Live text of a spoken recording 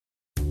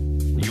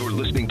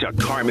listening to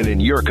Carmen and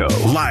Yurko.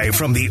 Live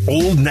from the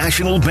Old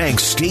National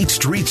Bank State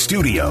Street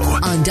Studio.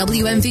 On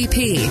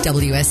WMVP,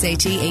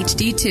 WSAT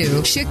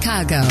HD2,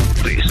 Chicago.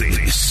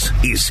 This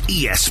is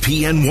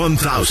ESPN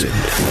 1000,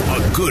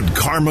 a Good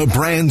Karma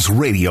Brands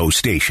radio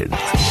station. Well,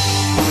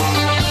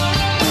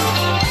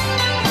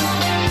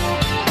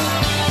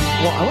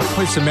 I want to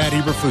play some Matt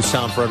Eberflus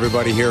sound for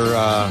everybody here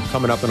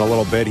coming up in a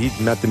little bit. He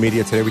met the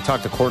media today. We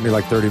talked to Courtney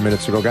like 30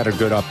 minutes ago. Got a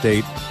good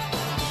update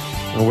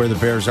on where the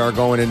Bears are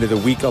going into the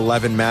Week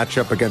 11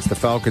 matchup against the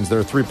Falcons.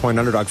 They're a 3-point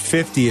underdog.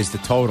 50 is the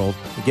total.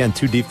 Again,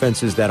 two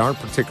defenses that aren't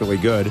particularly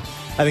good.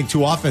 I think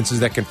two offenses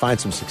that can find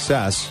some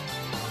success.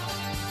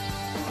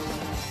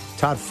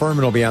 Todd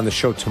Furman will be on the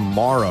show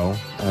tomorrow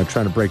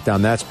trying to break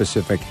down that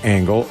specific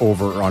angle,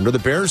 over or under. The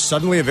Bears,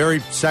 suddenly a very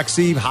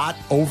sexy, hot,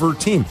 over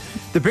team.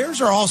 The Bears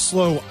are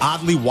also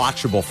oddly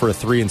watchable for a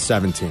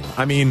 3-7 team.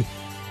 I mean,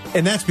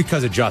 and that's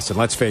because of Justin,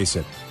 let's face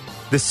it.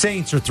 The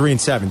Saints are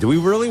 3-7. Do we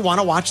really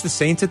want to watch the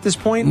Saints at this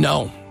point?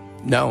 No.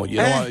 You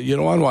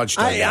don't want to watch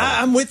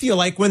that. I'm with you.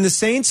 Like when the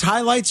Saints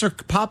highlights are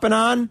popping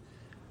on,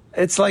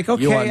 it's like,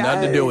 okay. You want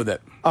nothing to do with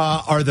it.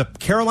 Are the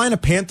Carolina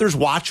Panthers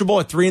watchable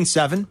at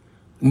 3-7?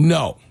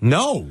 No.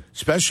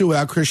 Especially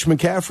without Christian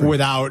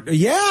McCaffrey.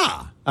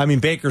 Yeah. I mean,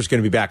 Baker's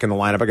going to be back in the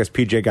lineup. I guess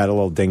PJ got a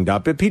little dinged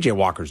up. But PJ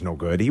Walker's no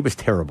good. He was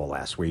terrible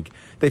last week.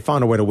 They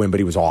found a way to win, but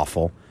he was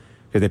awful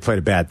because they played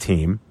a bad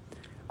team.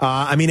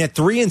 I mean, at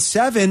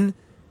 3-7,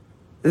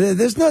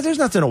 there's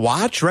nothing to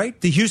watch, right?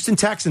 The Houston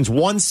Texans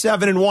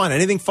 1-7-1.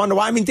 Anything fun to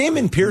watch? I mean,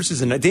 Damian Pierce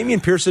is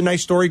a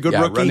nice story, good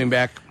rookie. Running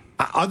back.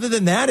 Other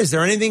than that, is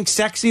there anything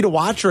sexy to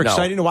watch or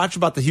exciting to watch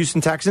about the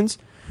Houston Texans?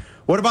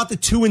 What about the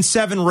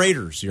 2-7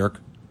 Raiders, Yerk?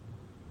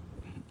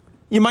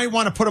 You might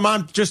want to put them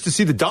on just to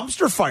see the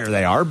dumpster fire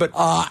they are, but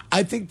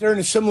I think they're in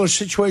a similar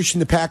situation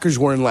the Packers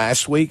were in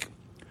last week,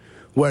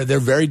 where they're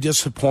very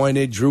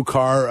disappointed. Drew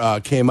Carr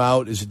came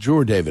out. Is it Drew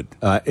or David?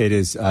 It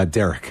is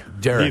Derek.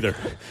 Either.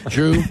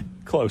 Drew.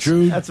 Close.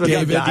 Drew, that's what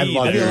David. I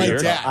love you. Like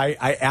that.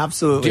 I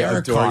absolutely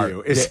Derek adore Carr.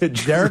 you.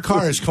 Derek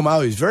Carr has come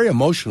out. He's very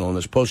emotional in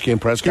his post-game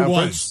press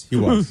conference. He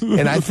was.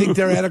 And I think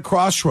they're at a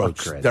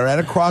crossroads. They're at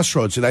a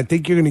crossroads, and I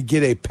think you're going to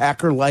get a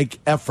Packer-like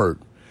effort.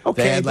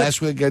 They had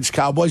last week against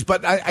Cowboys,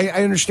 but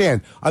I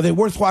understand. Are they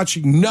worth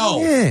watching?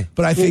 No. Yeah.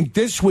 But I think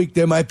this week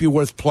they might be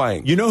worth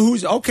playing. You know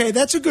who's okay?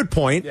 That's a good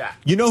point. Yeah.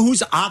 You know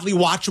who's oddly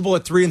watchable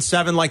at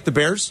 3-7 like the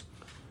Bears?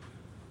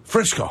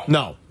 Frisco.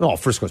 No,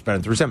 Frisco's better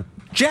than 3-7.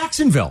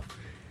 Jacksonville.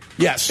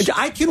 Yes.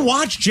 I can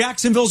watch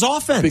Jacksonville's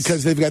offense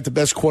because they've got the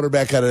best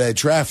quarterback out of that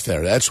draft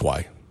there. That's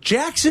why.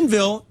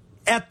 Jacksonville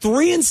at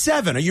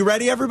 3-7. Are you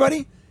ready,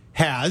 everybody?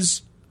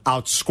 Has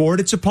outscored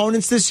its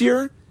opponents this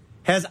year.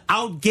 Has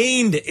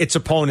outgained its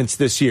opponents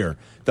this year.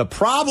 The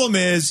problem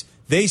is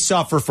they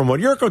suffer from what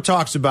Yurko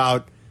talks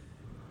about.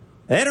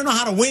 They don't know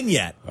how to win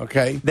yet.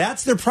 Okay.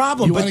 That's their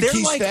problem. You want a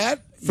key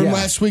stat from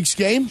last week's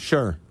game?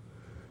 Sure.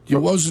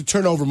 What was the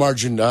turnover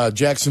margin,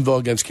 Jacksonville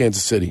against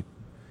Kansas City?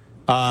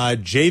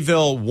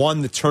 Jayville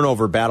won the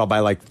turnover battle by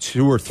like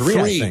 2 or 3,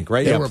 I think,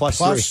 right? They were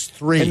plus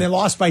 3. And they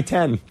lost by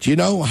 10. Do you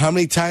know how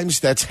many times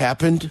that's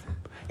happened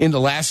in the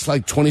last,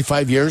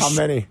 25 years? How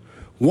many?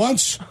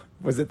 Once.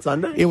 Was it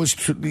Sunday? It was,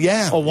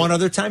 yeah. Oh, one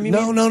other time you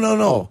mean? No.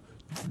 Oh.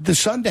 The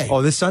Sunday.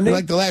 Oh, this Sunday?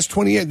 Like the last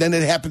 20 years. Then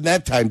it happened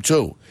that time,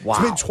 too. Wow.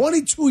 It's been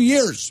 22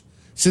 years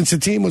since the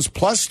team was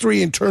plus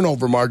 3 in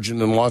turnover margin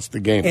and lost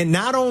the game. And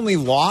not only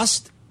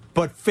lost,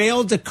 but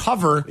failed to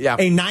cover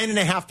a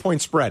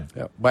 9.5-point spread.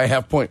 Yeah, by a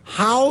half point.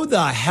 How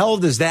the hell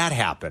does that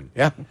happen?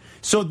 Yeah.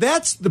 So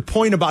that's the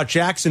point about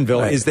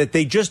Jacksonville is that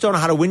they just don't know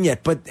how to win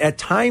yet. But at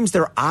times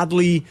they're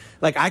oddly,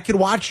 I could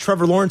watch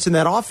Trevor Lawrence in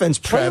that offense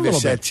play a little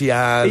bit.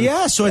 Etienne.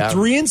 Yeah, so at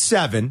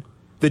 3-7,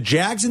 the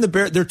Jags and the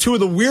Bears, they're two of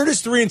the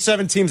weirdest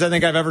 3-7 teams I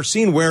think I've ever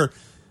seen, where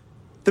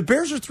the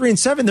Bears are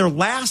 3-7, they're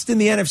last in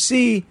the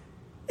NFC,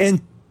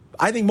 and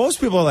I think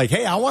most people are like,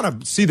 hey, I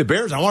want to see the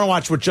Bears. I want to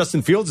watch what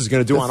Justin Fields is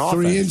going to do on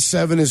offense.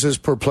 3-7 is as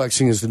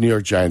perplexing as the New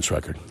York Giants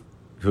record.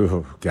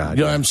 Oh, God.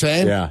 You know what I'm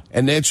saying? Yeah.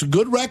 And it's a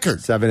good record.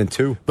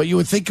 7-2. But you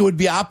would think it would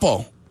be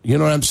Oppo. You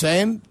know what I'm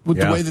saying? With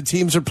the way the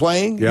teams are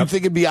playing, you'd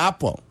think it'd be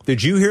Oppo.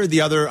 Did you hear the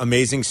other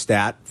amazing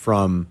stat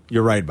from,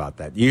 you're right about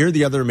that. You hear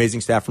the other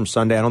amazing stat from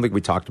Sunday? I don't think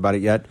we talked about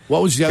it yet.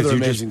 What was the other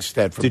amazing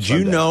stat from Sunday?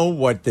 Did you know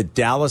what the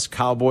Dallas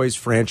Cowboys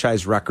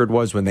franchise record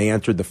was when they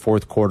entered the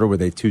fourth quarter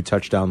with a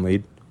 2-touchdown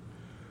lead?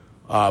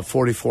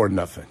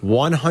 44-0.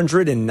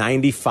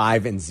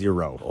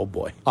 195-0. Oh,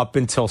 boy. Up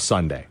until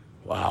Sunday.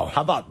 Wow.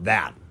 How about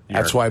that?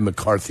 That's why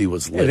McCarthy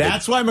was livid.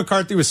 That's why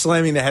McCarthy was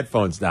slamming the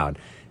headphones down.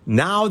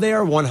 Now they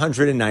are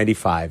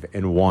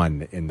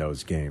 195-1 in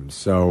those games.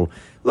 So,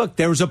 look,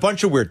 there was a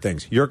bunch of weird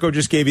things. Yurko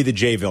just gave you the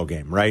Jayville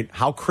game, right?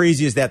 How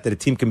crazy is that a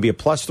team can be a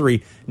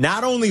 +3,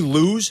 not only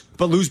lose,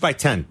 but lose by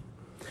 10?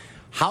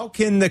 How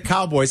can the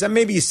Cowboys, and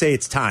maybe you say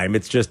it's time,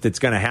 it's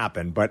going to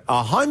happen, but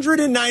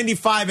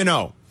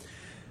 195-0.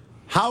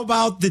 How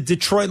about the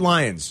Detroit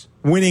Lions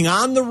winning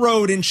on the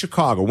road in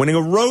Chicago, winning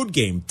a road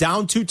game,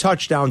 down 2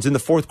 touchdowns in the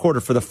fourth quarter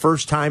for the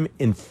first time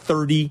in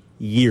 30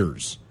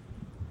 years?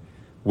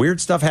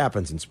 Weird stuff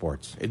happens in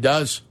sports. It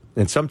does.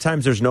 And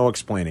sometimes there's no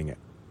explaining it.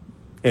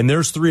 And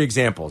there's 3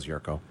 examples,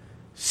 Yurko.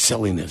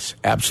 Silliness.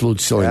 Absolute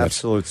silliness.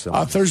 Absolute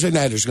silliness. Thursday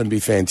night is going to be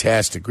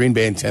fantastic. Green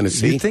Bay and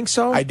Tennessee. You think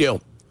so? I do.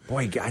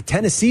 Boy,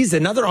 Tennessee's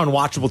another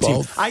unwatchable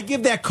team. I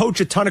give that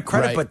coach a ton of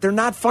credit, but they're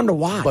not fun to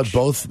watch. But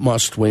both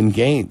must-win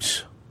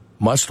games.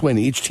 Must win.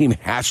 Each team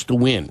has to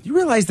win. You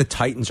realize the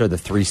Titans are the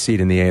 3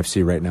 seed in the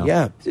AFC right now?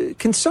 Yeah.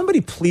 Can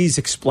somebody please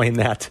explain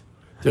that?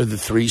 They're the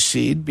 3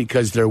 seed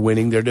because they're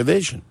winning their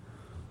division.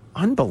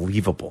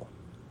 Unbelievable.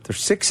 They're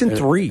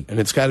 6-3. And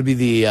it's got to be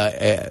they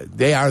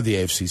are the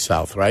AFC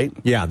South, right?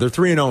 Yeah, they're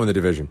 3-0 in the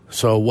division.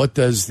 So what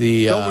does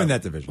the... Don't win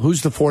that division.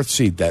 Who's the 4th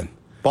seed then?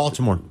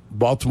 Baltimore.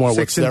 What's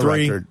their 6-3.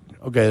 record?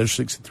 Okay, they're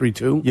 6-3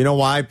 too. You know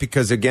why?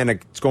 Because, again,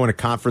 it's going to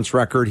conference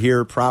record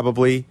here,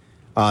 probably.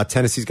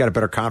 Tennessee's got a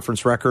better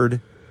conference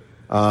record.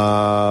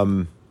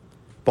 Baltimore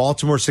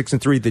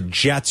 6-3. The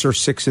Jets are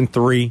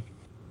 6-3.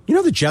 You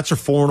know the Jets are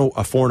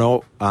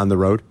 4-0 on the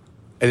road?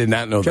 I did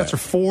not know Jets that.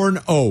 Jets are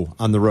 4-0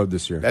 on the road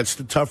this year. That's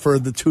the tougher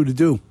of the 2 to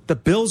do. The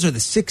Bills are the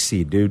 6th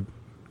seed, dude.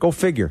 Go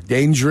figure.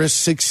 Dangerous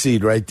 6th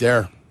seed right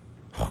there.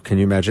 Oh, can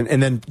you imagine?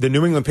 And then the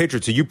New England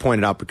Patriots, who you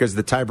pointed out, because of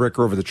the tiebreaker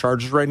over the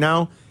Chargers right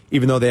now,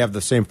 even though they have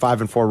the same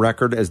 5-4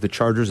 record as the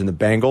Chargers and the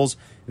Bengals,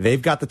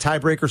 they've got the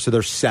tiebreaker, so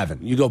they're 7.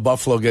 You go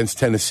Buffalo against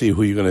Tennessee.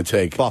 Who are you going to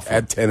take? Buffalo.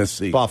 At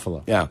Tennessee.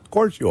 Buffalo. Yeah, of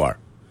course you are.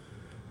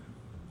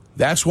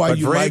 That's why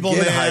you might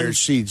get higher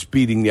seeds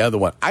beating the other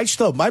one. I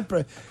still,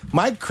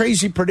 my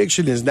crazy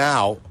prediction is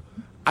now,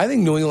 I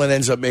think New England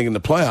ends up making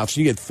the playoffs.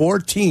 You get 4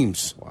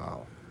 teams.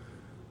 Wow.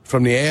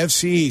 From the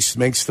AFC East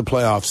makes the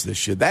playoffs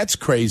this year. That's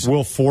crazy.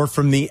 Will 4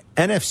 from the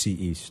NFC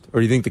East?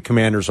 Or do you think the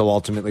Commanders will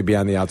ultimately be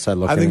on the outside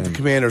looking in? I think the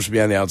Commanders will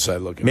be on the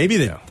outside looking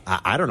Maybe in.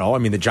 I don't know. I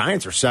mean, the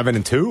Giants are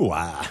 7-2.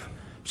 I'm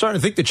starting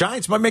to think the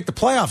Giants might make the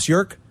playoffs,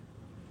 Yerk.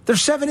 They're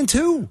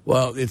 7-2.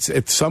 Well, it's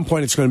at some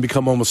point it's going to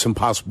become almost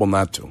impossible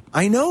not to.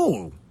 I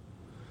know.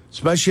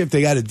 Especially if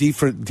they got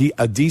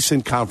a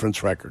decent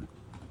conference record.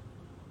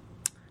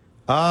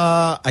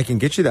 I can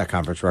get you that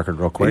conference record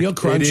real quick. And you'll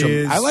crunch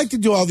them. I like to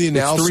do all the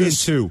analysis.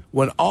 It's 3-2.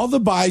 When all the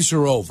buys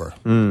are over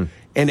and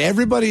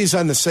everybody is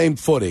on the same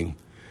footing,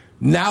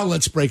 now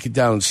let's break it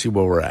down and see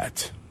where we're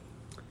at.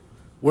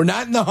 We're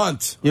not in the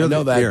hunt. You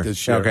know that here.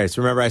 this year. Okay,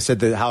 so remember I said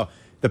that how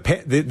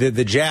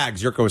the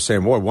Jags, Yurko was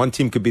saying, boy, one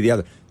team could be the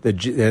other.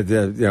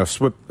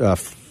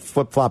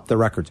 Flip-flop the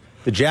records.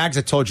 The Jags,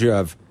 I told you,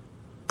 have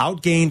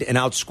outgained and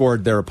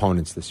outscored their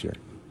opponents this year.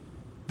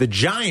 The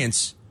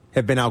Giants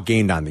have been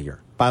outgained on the year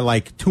by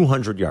like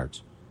 200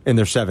 yards, and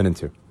they're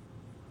 7-2.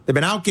 They've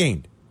been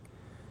outgained.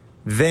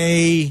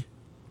 They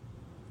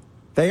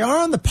are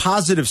on the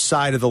positive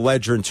side of the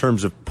ledger in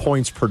terms of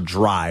points per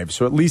drive,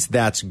 so at least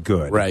that's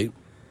good. Right.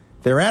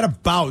 They're at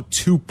about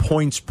 2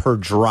 points per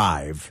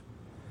drive.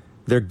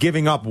 They're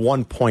giving up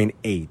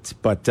 1.8,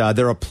 but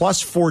they're a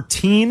plus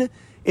 14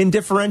 in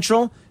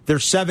differential. They're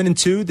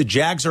 7-2. The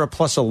Jags are a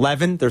plus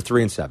 11. They're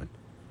 3-7.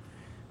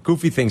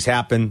 Goofy things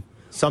happen.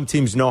 Some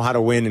teams know how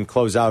to win and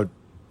close out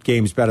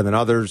games better than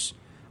others.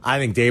 I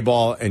think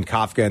Daboll and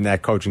Kafka and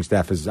that coaching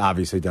staff has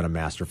obviously done a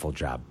masterful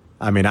job.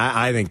 I mean,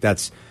 I think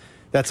that's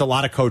a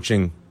lot of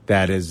coaching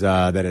that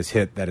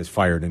is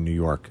fired in New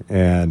York,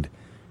 and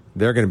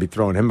they're going to be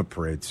throwing him a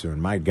parade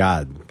soon. My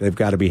God, they've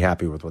got to be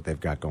happy with what they've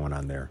got going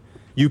on there.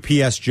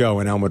 UPS Joe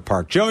in Elmwood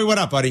Park. Joey, what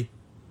up, buddy?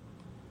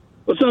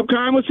 What's up,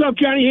 Carm? What's up,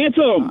 Johnny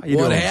Handsome?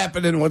 What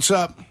happening? What's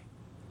up?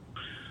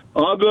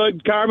 All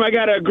good. Carm, I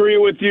got to agree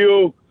with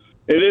you.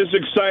 It is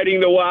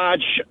exciting to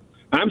watch.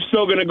 I'm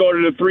still going to go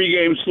to the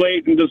 3-game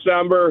slate in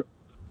December.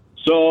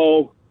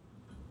 So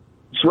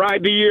let's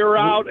ride the year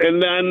out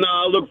and then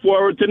look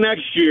forward to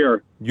next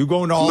year. You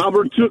going to all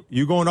number 2?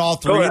 You going to all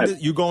 3?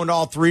 You going to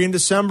all 3 in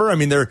December? I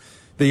mean,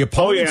 the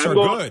opponents are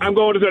good. I'm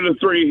going to the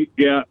 3.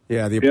 Yeah.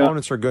 Yeah, the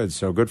opponents are good.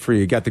 So good for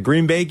you. You got the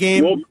Green Bay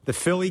game, the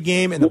Philly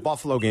game, and the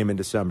Buffalo game in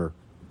December.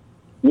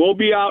 We'll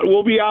be out in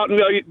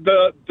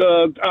the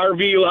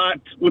RV lot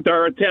with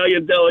our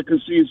Italian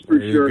delicacies for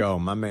there sure. You go,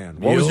 my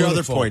man. What was your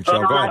other point,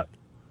 Joe? Go ahead.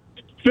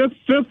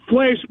 Fifth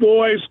place,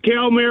 boys.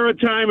 Cal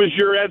Maritime is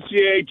your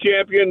NCAA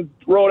champion.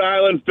 Rhode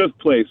Island, 5th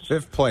place.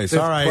 5th place.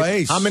 All right.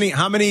 Place.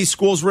 How many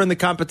schools were in the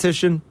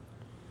competition?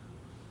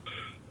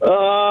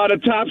 The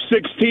top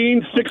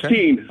 16.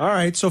 Okay. All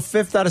right. So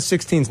 5th out of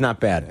 16 is not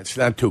bad. It's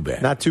not too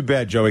bad. Not too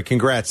bad, Joey.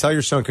 Congrats. Tell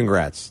your son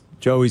congrats.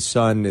 Joey's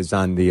son is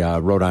on the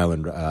Rhode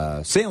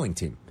Island sailing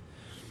team.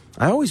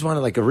 I always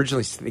wanted,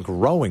 originally think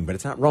rowing, but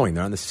it's not rowing.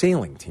 They're on the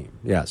sailing team.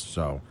 Yes.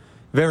 So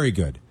very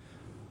good.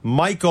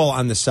 Michael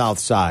on the south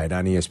side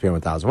on ESPN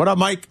 1000. What up,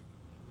 Mike?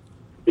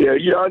 Yeah,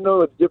 I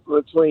know the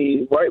difference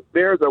between White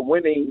Bears are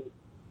winning,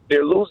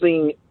 they're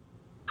losing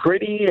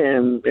pretty,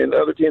 and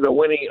other teams are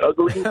winning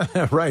ugly.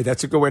 Right,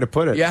 that's a good way to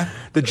put it. Yeah.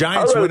 The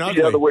Giants win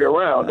ugly. The other way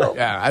around, though.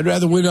 Yeah, I'd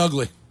rather win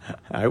ugly.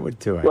 I would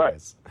too, I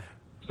guess.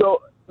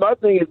 So my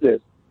thing is this.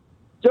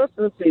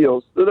 Justin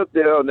Fields stood up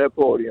there on that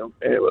podium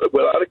and with a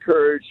lot of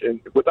courage and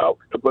but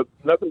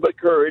nothing but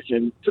courage,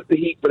 and took the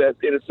heat for that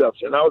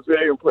interception. I was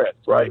very impressed,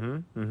 right?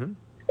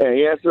 And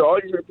he answered all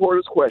these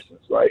reporters' questions,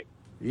 right?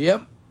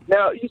 Yep.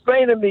 Now, you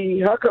saying to me,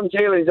 how come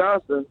Jalen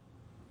Johnson,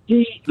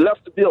 he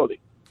left the building?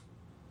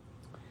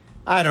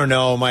 I don't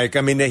know, Mike.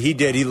 I mean, he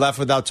did. He left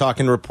without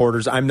talking to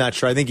reporters. I'm not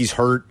sure. I think he's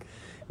hurt.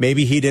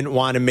 Maybe he didn't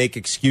want to make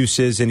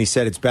excuses, and he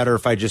said it's better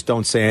if I just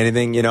don't say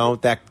anything. You know,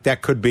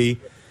 that could be.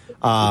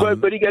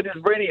 But he got this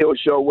radio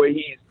show where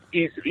he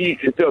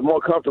feels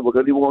more comfortable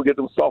because he won't get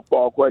them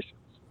softball questions.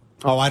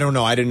 Oh, I don't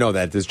know. I didn't know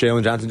that. Does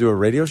Jalen Johnson do a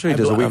radio show? He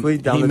does a weekly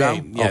down the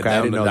dial? Yeah, okay,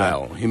 I didn't know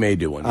that. He may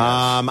do one.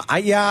 Yes.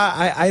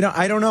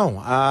 I don't know.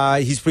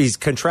 He's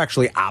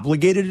contractually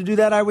obligated to do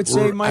that, I would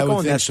say, Michael,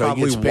 and that's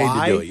probably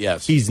why to do it,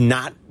 yes. He's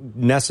not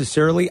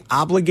necessarily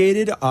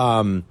obligated.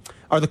 Are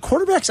the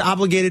quarterbacks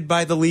obligated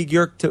by the league,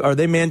 Yerk? Are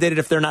they mandated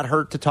if they're not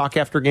hurt to talk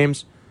after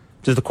games?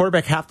 Does the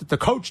quarterback have to? The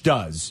coach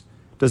does.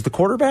 Does the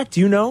quarterback? Do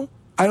you know?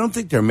 I don't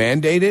think they're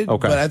mandated,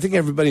 but I think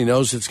everybody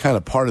knows it's kind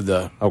of part of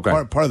the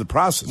part of the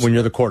process. When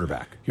you're the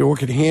quarterback, you're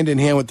working hand in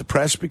hand with the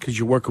press because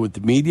you're working with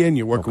the media and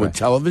you're working with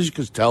television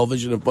because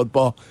television and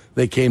football,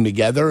 they came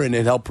together and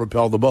it helped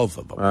propel the both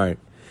of them. All right.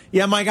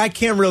 Yeah, Mike, I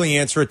can't really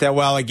answer it that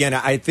well. Again,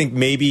 I think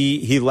maybe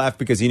he left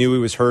because he knew he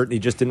was hurt and he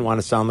just didn't want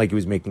to sound like he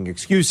was making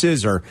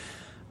excuses. Or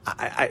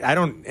I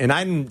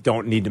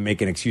don't need to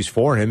make an excuse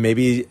for him.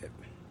 Maybe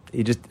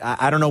he just,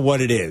 I don't know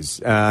what it is.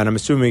 And I'm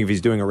assuming if he's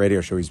doing a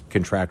radio show, he's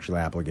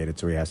contractually obligated,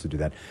 so he has to do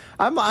that.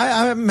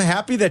 I'm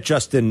happy that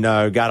Justin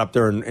got up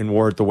there and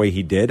wore it the way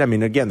he did. I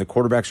mean, again, the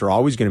quarterbacks are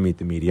always going to meet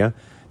the media.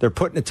 They're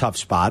put in a tough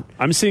spot.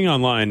 I'm seeing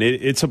online,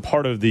 it's a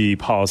part of the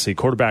policy.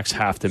 Quarterbacks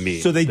have to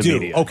meet. So they do.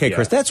 Media. Okay, yeah.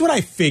 Chris, that's what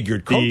I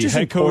figured. Coaches, the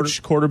head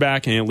coach,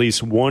 quarterback, and at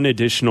least one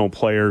additional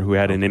player who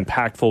had an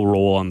impactful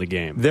role on the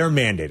game. They're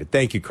mandated.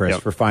 Thank you, Chris,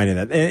 for finding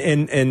that.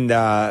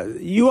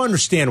 And you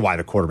understand why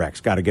the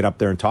quarterback's got to get up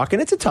there and talk,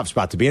 and it's a tough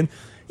spot to be in.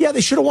 Yeah,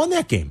 they should have won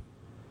that game.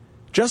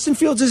 Justin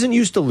Fields isn't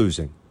used to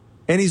losing,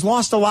 and he's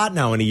lost a lot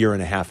now in a year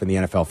and a half in the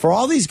NFL. For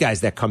all these guys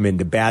that come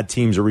into bad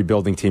teams or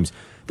rebuilding teams,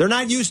 they're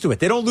not used to it.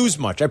 They don't lose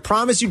much. I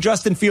promise you,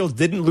 Justin Fields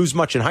didn't lose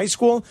much in high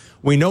school.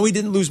 We know he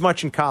didn't lose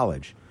much in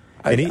college.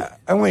 I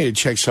want you to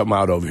check something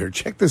out over here.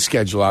 Check the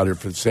schedule out here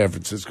for the San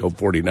Francisco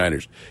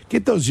 49ers.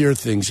 Get those ear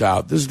things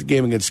out. This is the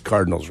game against the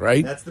Cardinals,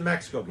 right? That's the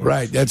Mexico game.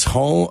 Right. That's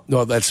home.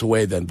 No, that's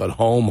away then, but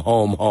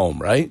home,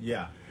 right?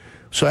 Yeah.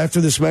 So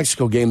after this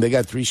Mexico game, they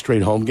got 3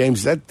 straight home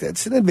games.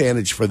 That's an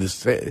advantage for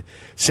the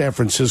San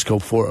Francisco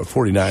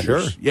 49ers.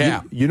 Sure.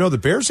 Yeah. You know the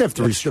Bears have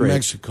 3 straight.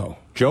 Mexico.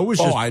 Joe was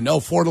I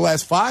know, 4 of the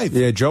last 5.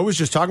 Yeah, Joe was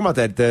just talking about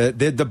that.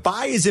 The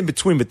bye is in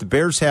between, but the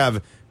Bears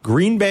have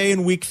Green Bay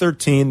in Week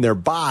 13, their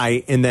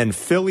bye, and then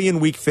Philly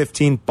in Week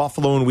 15,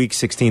 Buffalo in Week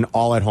 16,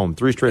 all at home.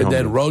 3 straight home games.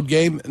 And then road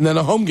game, and then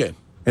a home game.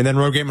 And then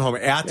road game at home.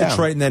 At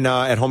Detroit, and then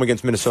at home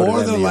against Minnesota. 4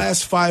 of the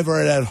last 5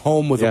 are at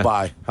home with a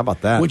bye. How about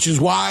that? Which is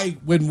why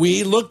when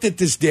we looked at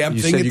this damn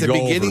thing at the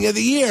beginning of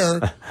the year,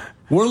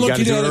 we're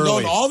looking at it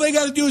going, all they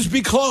got to do is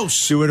be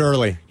close. Do it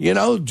early. You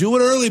know, do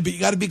it early, but you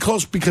got to be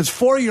close because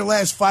 4 of your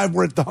last 5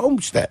 were at the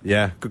homestead.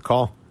 Yeah, good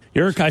call.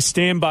 Eric, I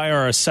stand by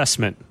our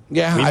assessment.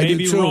 Yeah, we I may do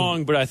be too.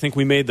 wrong, but I think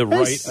we made the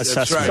right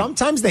assessment. Right.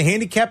 Sometimes the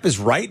handicap is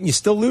right and you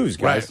still lose,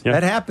 guys. Right. Yeah.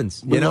 That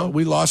happens.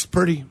 We lost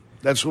pretty.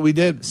 That's what we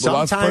did.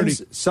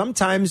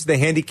 Sometimes the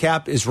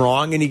handicap is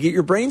wrong and you get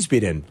your brains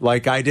beat in,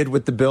 like I did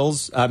with the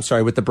Bills. I'm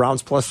sorry, with the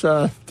Browns plus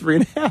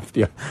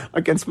 3.5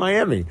 against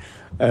Miami.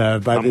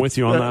 I'm with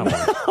you on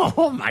that one.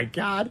 Oh my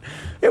God,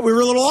 yeah, we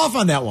were a little off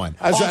on that one.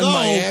 I was on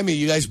Miami.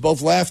 You guys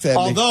both laughed at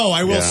me. Although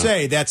I will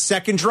say that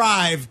second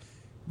drive,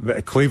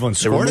 Cleveland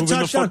scored a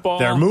touchdown.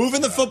 They're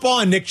moving the football,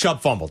 and Nick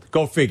Chubb fumbled.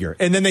 Go figure.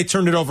 And then they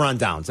turned it over on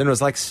downs, and it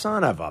was like,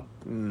 son of a.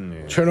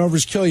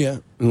 Turnovers kill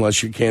you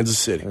unless you're Kansas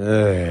City,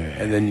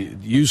 and then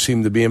you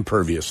seem to be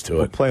impervious to it.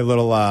 We'll play a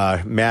little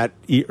Matt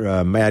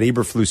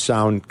Eberflus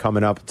sound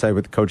coming up. I'll tell you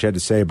what the coach had to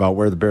say about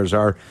where the Bears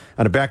are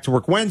on a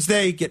back-to-work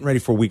Wednesday, getting ready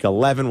for Week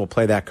 11. We'll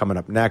play that coming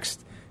up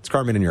next. It's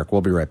Carmen and Yurko.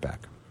 We'll be right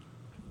back.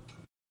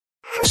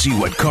 See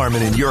what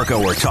Carmen and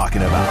Yurko are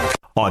talking about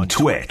on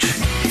Twitch.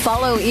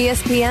 Follow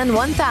ESPN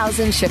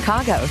 1000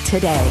 Chicago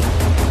today.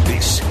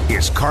 This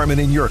is Carmen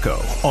and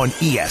Yurko on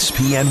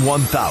ESPN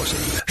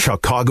 1000,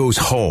 Chicago's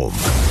home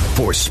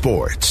for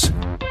sports.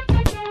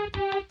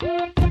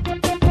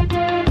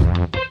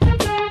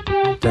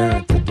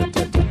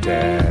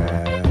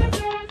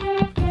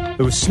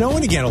 It was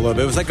snowing again a little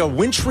bit. It was like a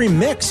wintry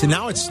mix, and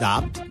now it's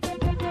stopped.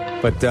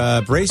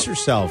 But brace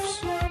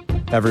yourselves,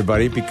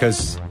 everybody,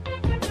 because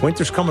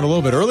winter's coming a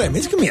little bit early. I mean,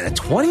 it's going to be in the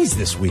 20s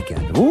this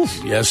weekend.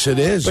 Oof. Yes, it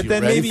is. But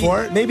then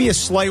maybe a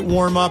slight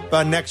warm-up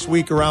next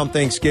week around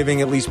Thanksgiving,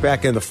 at least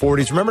back in the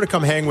 40s. Remember to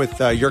come hang with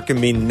Yurk and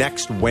me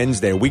next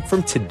Wednesday, a week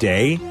from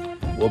today.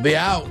 We'll be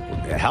out.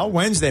 Hell,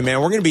 Wednesday,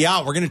 man. We're going to be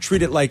out. We're going to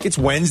treat it like it's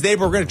Wednesday,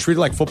 but we're going to treat it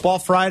like Football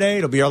Friday.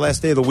 It'll be our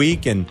last day of the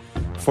week, and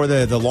for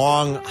the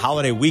long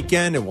holiday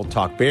weekend, and we'll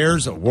talk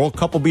Bears. The World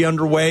Cup will be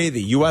underway.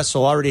 The U.S.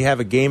 will already have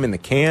a game in the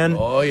can.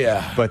 Oh,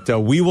 yeah. But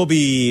we will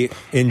be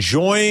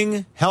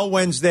enjoying Hell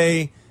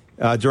Wednesday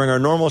during our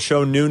normal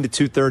show, noon to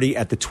 2:30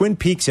 at the Twin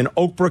Peaks in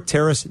Oak Brook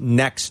Terrace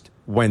next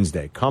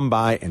Wednesday. Come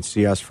by and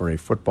see us for a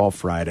Football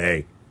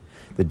Friday,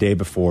 the day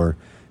before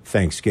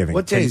Thanksgiving.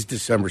 What day is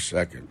December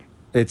 2nd?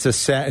 It's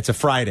a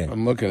Friday.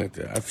 I'm looking at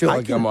that. I feel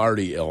like I'm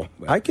already ill.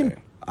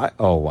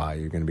 Oh, wow,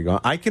 you're going to be going.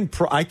 I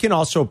can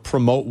also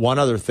promote one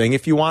other thing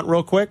if you want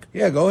real quick.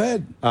 Yeah, go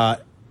ahead.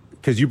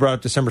 Because you brought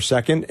up December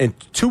 2nd. And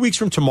 2 weeks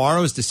from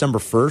tomorrow is December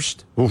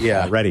 1st. Oof,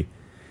 yeah. Already.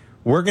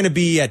 We're going to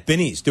be at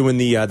Binny's doing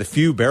the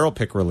Few barrel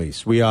pick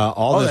release. We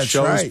all the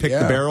shows pick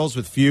the barrels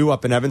with Few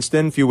up in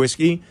Evanston, Few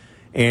Whiskey.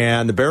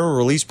 And the barrel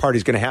release party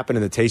is going to happen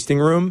in the tasting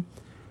room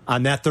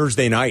on that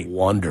Thursday night.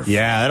 Wonderful.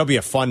 Yeah, that'll be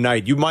a fun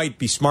night. You might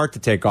be smart to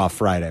take off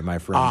Friday, my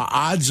friend.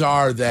 Odds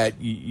are that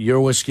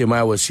your whiskey and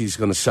my whiskey is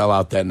going to sell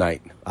out that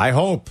night. I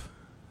hope.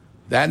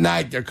 That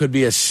night, there could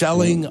be a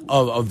selling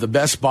of the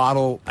best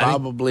bottle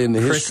probably in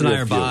the history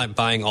of Chris and I are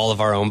buying all of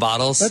our own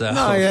bottles. So.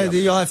 No,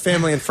 you'll have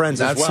family and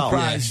friends as well.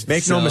 Surprised.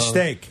 Make no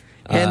mistake.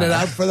 Hand it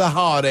out for the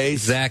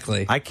holidays.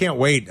 Exactly. I can't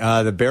wait.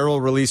 The barrel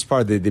release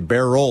party, the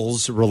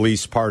barrels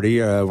release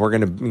party. We're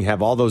going to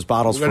have all those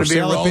bottles for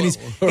sale at Binny's.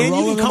 And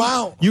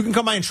you can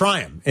come by and try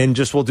them. And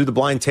we'll do the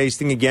blind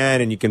tasting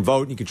again, and you can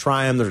vote and you can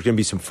try them. There's going to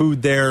be some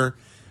food there.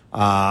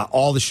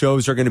 All the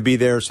shows are going to be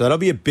there. So that'll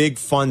be a big,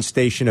 fun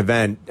station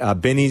event.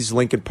 Binny's,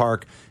 Lincoln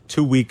Park,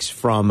 2 weeks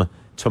from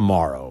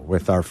tomorrow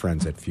with our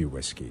friends at Few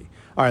Whiskey.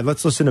 All right,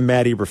 let's listen to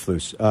Matt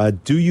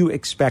Eberflus. Do you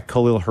expect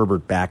Khalil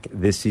Herbert back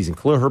this season?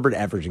 Khalil Herbert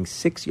averaging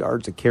 6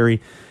 yards a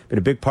carry, been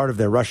a big part of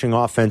their rushing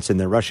offense and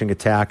their rushing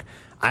attack.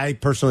 I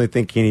personally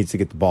think he needs to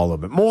get the ball a little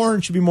bit more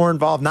and should be more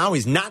involved. Now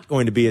he's not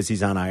going to be as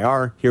he's on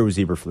IR. Here was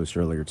Eberflus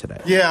earlier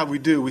today. Yeah, we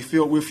do. We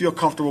feel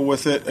comfortable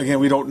with it. Again,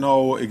 we don't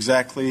know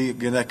exactly.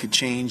 Again, that could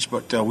change,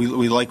 but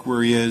we like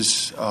where he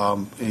is.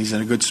 He's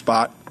in a good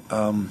spot.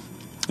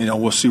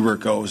 We'll see where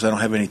it goes. I don't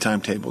have any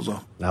timetables,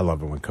 though. I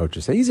love it when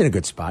coaches say he's in a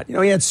good spot. He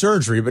had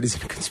surgery, but he's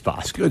in a good spot.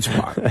 It's a good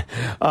spot.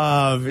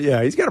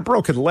 He's got a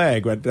broken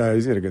leg, but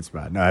he's in a good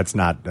spot. No, that's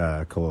not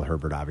Khalil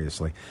Herbert,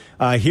 obviously.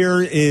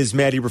 Here is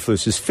Matt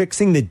Eberflus. Is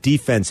fixing the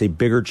defense a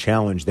bigger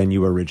challenge than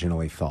you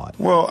originally thought?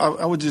 Well,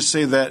 I would just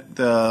say that,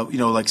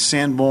 like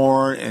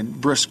Sanborn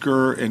and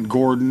Brisker and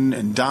Gordon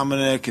and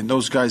Dominic and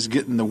those guys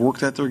getting the work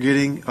that they're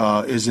getting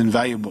is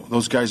invaluable.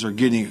 Those guys are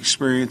getting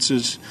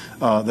experiences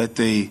that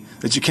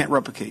you can't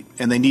replicate,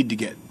 and they need to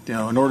get.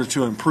 In order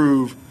to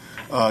improve,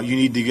 you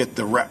need to get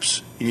the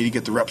reps. You need to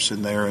get the reps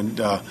in there, and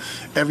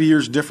every year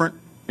is different.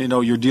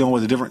 You're dealing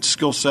with a different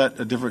skill set,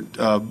 a different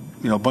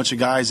bunch of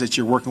guys that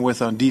you're working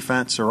with on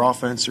defense or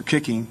offense or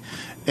kicking,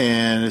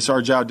 and it's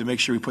our job to make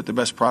sure we put the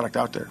best product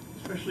out there.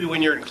 Especially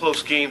when you're in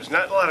close games.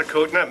 Not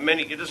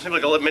many. It doesn't seem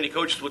like many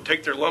coaches would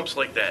take their lumps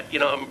like that,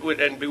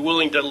 and be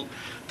willing to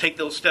take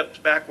those steps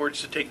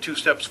backwards to take 2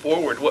 steps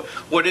forward.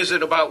 What is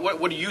it about?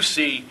 What do you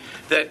see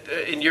that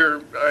in your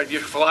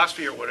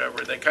philosophy or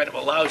whatever that kind of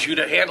allows you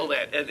to handle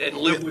that and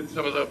live with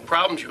some of the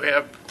problems you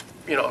have,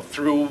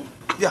 through?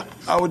 Yeah,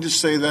 I would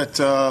just say that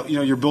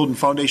you're building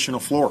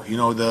foundational floor.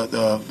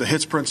 The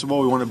hits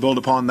principle. We want to build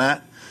upon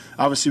that.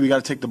 Obviously, we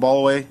got to take the ball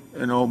away.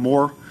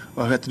 More.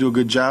 We have to do a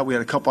good job. We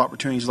had a couple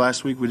opportunities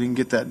last week. We didn't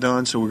get that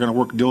done, so we're going to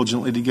work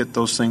diligently to get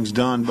those things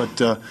done.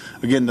 But,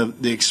 again,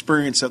 the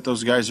experience that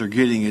those guys are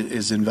getting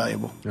is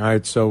invaluable. All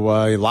right, so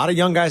a lot of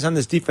young guys on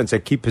this defense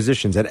at key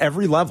positions at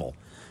every level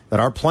that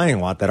are playing a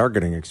lot, that are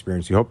getting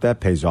experience. You hope that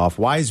pays off.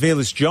 Why is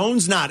Velus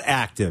Jones not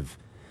active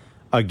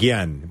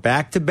again?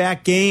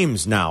 Back-to-back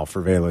games now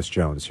for Velus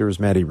Jones. Here's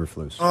Matt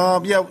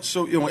Eberflus.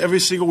 So every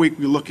single week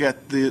we look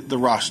at the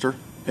roster,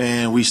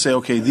 and we say,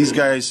 okay, these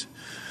guys –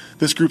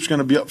 this group's going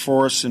to be up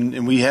for us,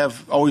 and we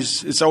have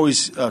it's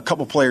always a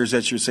couple players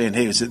that you're saying,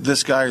 hey, is it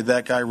this guy or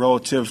that guy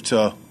relative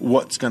to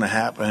what's going to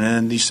happen?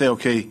 And you say,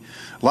 okay,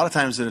 a lot of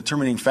times the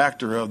determining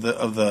factor of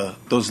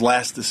those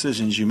last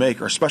decisions you make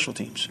are special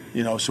teams.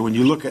 So when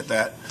you look at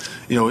that,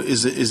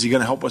 is he going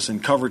to help us in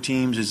cover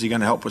teams? Is he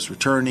going to help us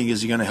returning?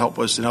 Is he going to help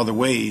us in other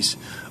ways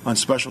on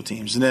special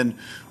teams? And then,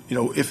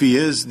 if he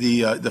is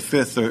the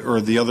fifth or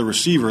the other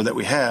receiver that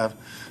we have,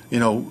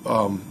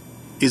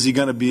 is he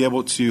going to be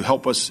able to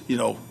help us,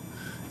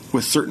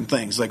 with certain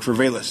things, like for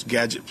Velus,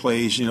 gadget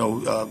plays,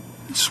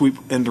 sweep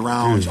end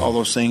arounds, all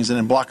those things, and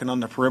then blocking on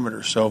the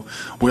perimeter. So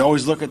we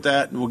always look at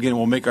that, and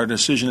we'll make our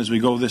decision as we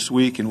go this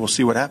week, and we'll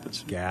see what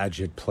happens.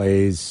 Gadget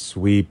plays,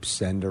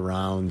 sweeps, end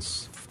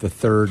arounds, the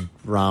 3rd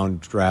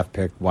round draft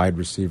pick, wide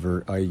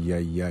receiver.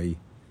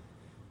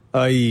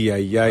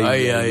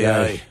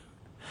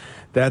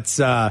 That's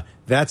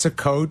a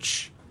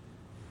coach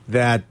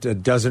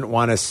that doesn't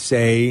want to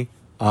say.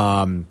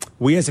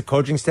 We as a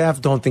coaching staff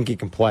don't think he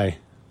can play.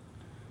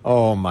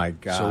 Oh, my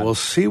God. So we'll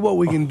see what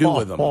we can do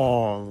with him.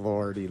 Oh,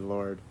 Lordy,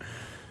 Lord.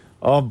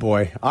 Oh,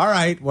 boy. All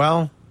right,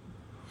 well,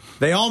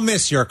 they all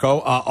miss, Yurko.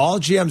 All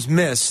GMs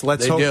miss.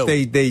 Let's hope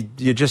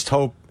you just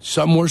hope.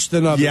 Some worse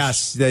than others.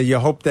 Yes, you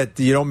hope that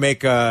you don't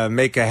make a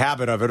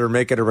habit of it or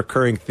make it a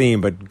recurring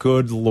theme, but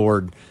good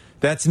Lord.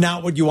 That's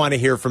not what you want to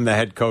hear from the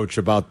head coach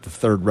about the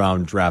 3rd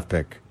round draft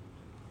pick.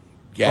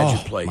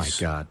 Gadget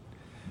plays. Oh, my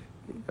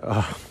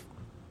God.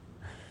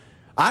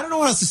 I don't know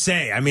what else to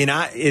say. I mean,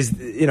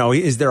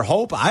 is there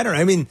hope? I don't know.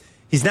 I mean,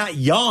 he's not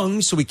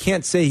young, so we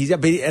can't say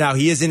but now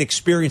he is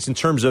inexperienced in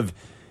terms of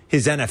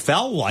his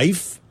NFL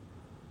life.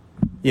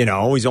 You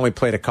know, he's only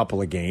played a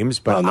couple of games,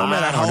 but no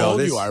matter how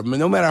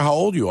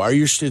old you are,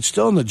 it's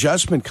still an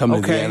adjustment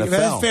coming to the NFL.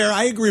 That's fair.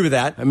 I agree with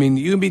that. I mean,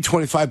 you can be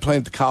 25 playing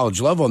at the college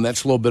level, and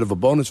that's a little bit of a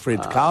bonus for you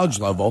at the college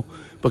level.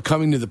 But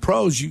coming to the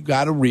pros, you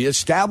got to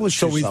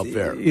reestablish yourself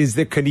there. Is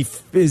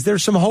there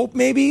some hope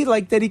maybe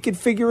like that he could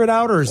figure it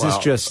out, or is this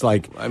just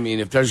like? I mean,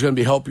 if there's going to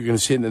be hope, you're going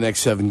to see it in the next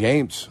 7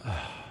 games.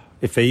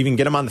 If they even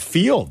get him on the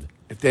field.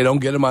 If they don't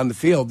get him on the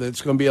field,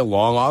 it's going to be a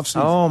long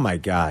offseason. Oh my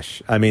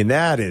gosh! I mean,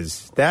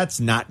 that's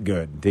not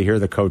good to hear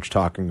the coach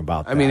talking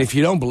about that. I mean, if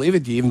you don't believe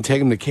it, do you even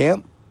take him to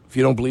camp? If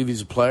you don't believe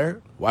he's a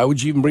player, why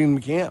would you even bring him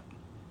to camp?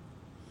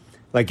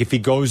 Like if he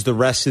goes the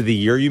rest of the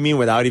year, you mean,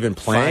 without even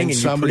playing,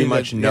 and you pretty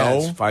much know?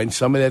 Yes, find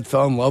somebody that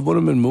fell in love with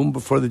him and move him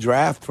before the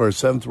draft for a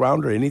 7th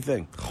round or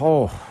anything.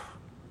 Oh,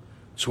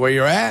 that's where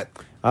you're at.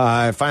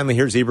 Finally,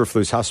 here's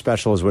Eberflus. How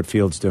special is what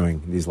Fields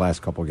doing these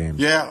last couple games?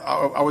 Yeah,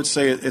 I would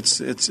say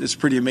it's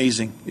pretty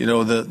amazing. You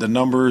know, the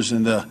numbers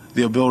and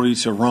the ability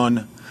to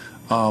run,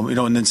 you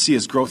know, and then see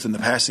his growth in the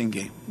passing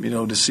game. You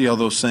know, to see all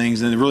those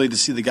things, and really to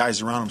see the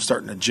guys around him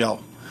starting to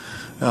gel.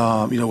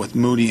 You know, with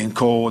Mooney and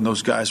Cole and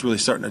those guys really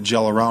starting to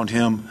gel around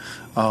him.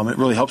 It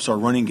really helps our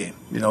running game.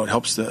 You know, it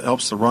helps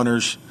the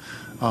runners.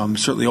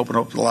 Certainly open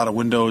up a lot of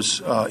windows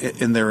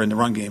in there in the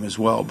run game as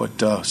well,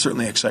 but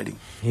certainly exciting.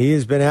 He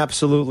has been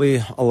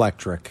absolutely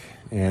electric,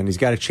 and he's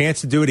got a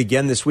chance to do it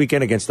again this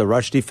weekend against the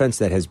rush defense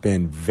that has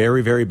been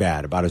very, very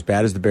bad, about as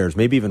bad as the Bears,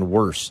 maybe even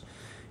worse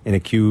in a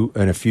few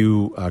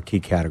key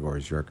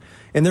categories, Jurk.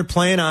 And they're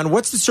playing on,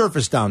 what's the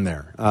surface down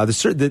there?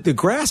 The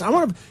grass. I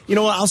want to, you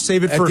know what, I'll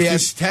save it for the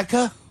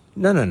Azteca?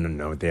 No,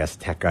 the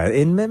Azteca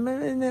in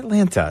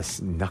Atlanta,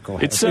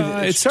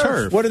 knucklehead. It's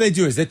turf. What do they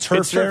do? Is it turf?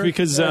 It's turf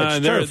because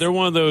they're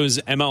one of those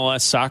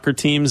MLS soccer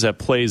teams that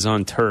plays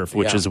on turf,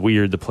 which is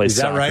weird to play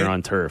soccer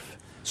on turf.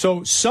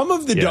 So some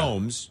of the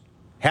domes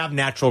have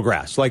natural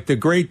grass. Like the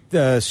great,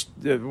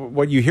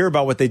 what you hear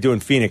about what they do in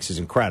Phoenix is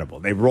incredible.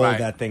 They roll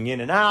that thing in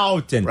and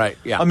out, and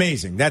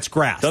amazing. That's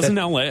grass. Doesn't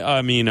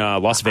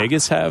Las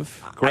Vegas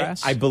have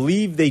grass? I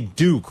believe they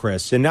do,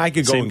 Chris. And I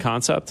could go. Same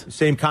concept?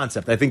 Same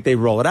concept. I think they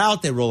roll it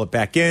out, they roll it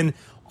back in.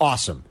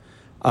 Awesome.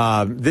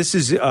 This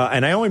is,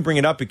 and I only bring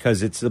it up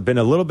because it's been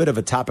a little bit of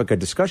a topic of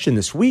discussion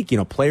this week. You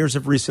know, players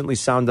have recently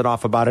sounded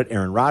off about it.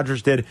 Aaron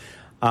Rodgers did.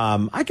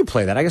 I can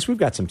play that. I guess we've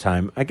got some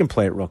time. I can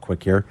play it real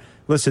quick here.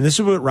 Listen, this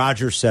is what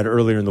Rodgers said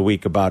earlier in the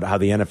week about how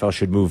the NFL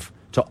should move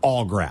to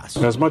all grass.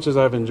 As much as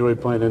I've enjoyed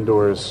playing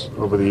indoors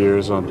over the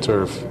years on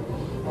turf,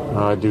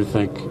 I do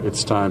think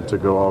it's time to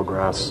go all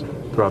grass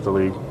throughout the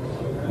league.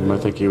 And I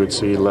think you would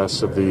see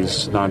less of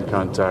these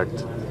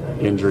non-contact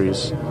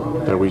injuries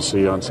that we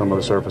see on some of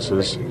the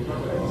surfaces.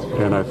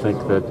 And I think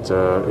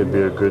that it'd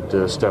be a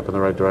good step in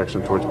the right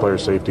direction towards player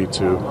safety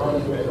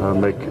to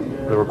make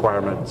the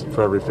requirement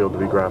for every field to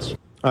be grass.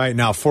 All right,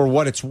 now, for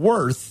what it's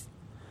worth,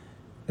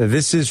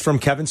 this is from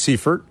Kevin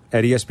Seifert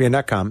at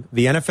ESPN.com.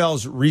 The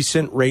NFL's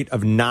recent rate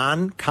of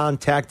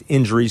non-contact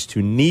injuries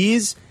to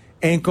knees,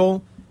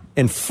 ankle,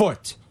 and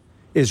foot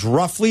is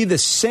roughly the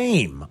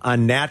same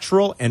on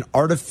natural and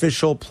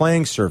artificial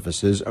playing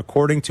surfaces,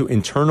 according to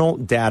internal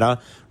data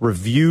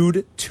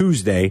reviewed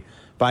Tuesday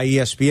by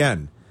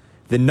ESPN.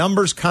 The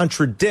numbers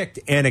contradict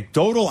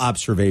anecdotal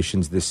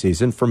observations this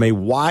season from a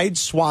wide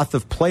swath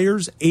of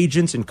players,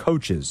 agents, and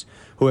coaches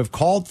who have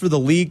called for the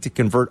league to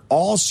convert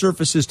all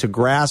surfaces to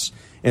grass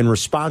in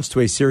response to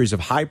a series of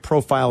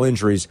high-profile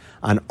injuries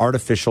on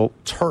artificial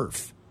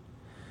turf.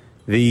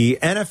 The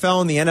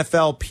NFL and the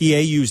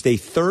NFLPA used a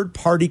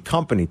third-party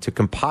company to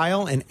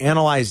compile and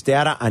analyze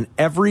data on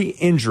every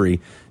injury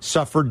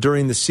suffered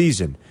during the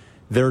season.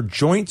 Their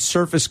joint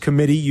surface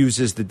committee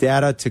uses the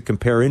data to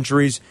compare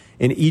injuries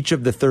in each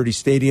of the 30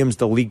 stadiums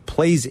the league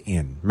plays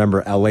in.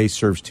 Remember, LA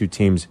serves 2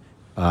 teams.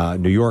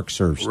 New York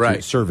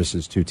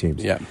services 2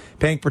 teams. Yeah.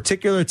 Paying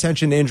particular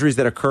attention to injuries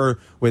that occur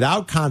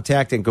without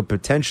contact and could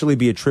potentially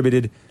be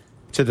attributed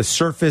to the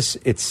surface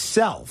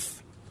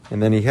itself.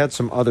 And then he had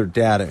some other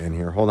data in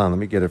here. Hold on, let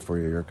me get it for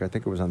you, Yerk. I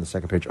think it was on the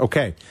second page.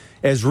 Okay.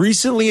 As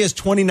recently as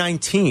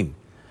 2019,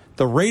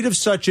 the rate of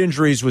such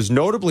injuries was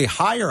notably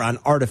higher on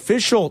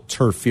artificial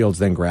turf fields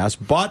than grass,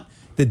 but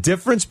the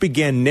difference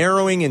began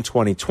narrowing in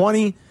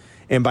 2020,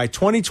 and by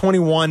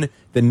 2021,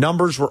 the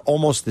numbers were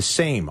almost the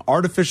same.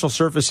 Artificial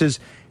surfaces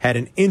had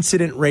an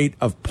incident rate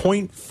of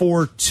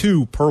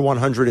 0.42 per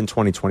 100 in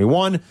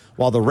 2021,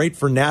 while the rate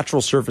for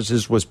natural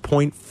surfaces was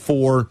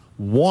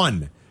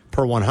 0.41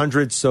 per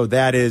 100. So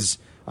that is,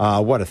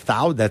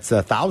 that's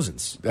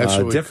thousands. That's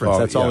difference.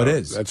 That's all it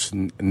is. That's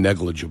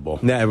negligible.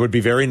 It would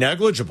be very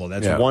negligible.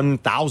 That's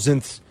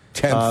 1,000th.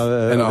 Tenth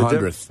and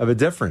 100th. Of a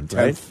difference,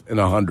 right? 10th and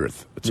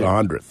 100th. It's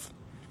 100th.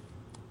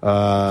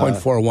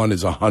 0.41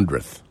 is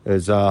 100th.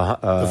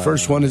 The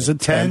first one is a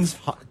 10th,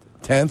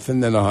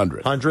 and then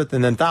 100th. 100th,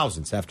 and then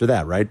thousandths after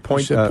that, right?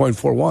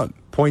 0.41.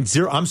 I'm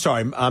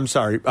sorry.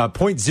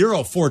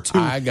 0.042.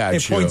 I got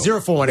and you.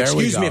 0.041.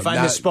 Excuse me if I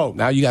misspoke.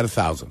 Now you got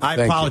 1,000. I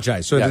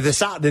apologize. So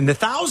in the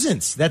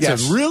thousands,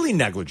 that's really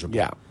negligible.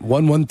 Yeah,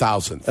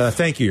 1/1,000th.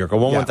 Thank you, Yurko.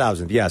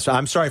 1/1,000th. Yeah. So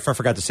I'm sorry if I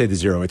forgot to say the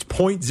 0. It's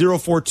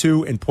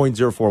 0.042 and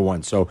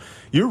 0.041. So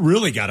you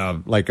really got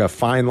a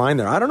fine line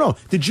there. I don't know.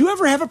 Did you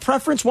ever have a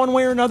preference one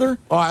way or another?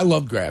 Oh, I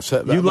love grass.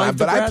 You like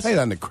the grass? I played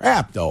on the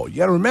crap though. You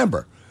got to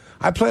remember,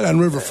 I played on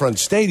Riverfront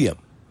Stadium.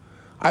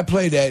 I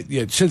played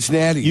at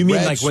Cincinnati. You mean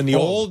Reds, like when the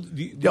old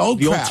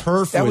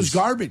turf that was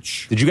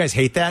garbage? Did you guys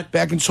hate that?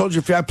 Back in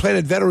Soldier Field, I played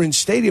at Veterans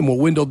Stadium where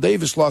Wendell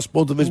Davis lost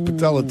both of his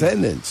patella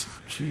tendons.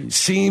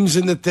 Seams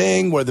in the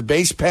thing where the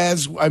base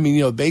paths,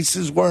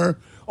 bases were.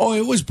 Oh,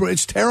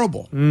 it's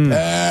terrible.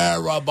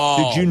 Terrible.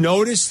 Did you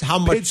notice how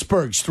much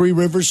Pittsburgh's Three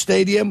Rivers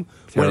Stadium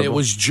when it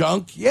was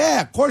junk?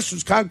 Yeah, of course it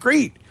was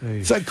concrete.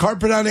 It's like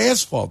carpet on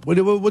asphalt.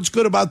 What's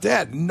good about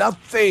that?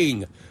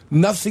 Nothing.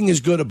 Nothing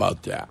is good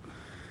about that.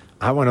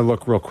 I want to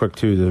look real quick,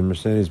 too, the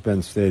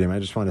Mercedes-Benz Stadium. I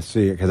just want to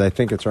see it because I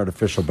think it's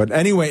artificial. But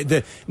anyway,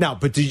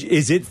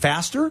 is it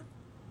faster?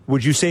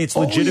 Would you say it's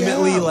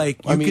legitimately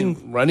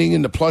running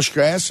into plush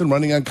grass and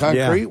running on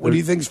concrete? Yeah, what do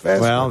you think is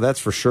faster? Well, that's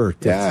for sure.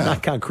 Yeah. It's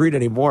not concrete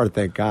anymore,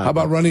 thank God. How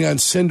about running on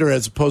cinder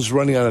as opposed to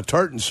running on a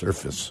tartan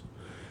surface?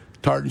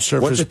 What's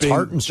a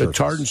tartan surface? The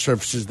tartan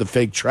surface is the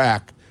fake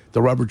track,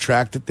 the rubber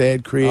track that they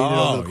had created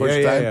over the course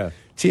of time. Yeah.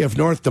 TF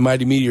North, the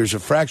Mighty Meteors, are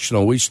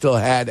fractional. We still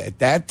had, at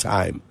that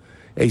time,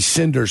 a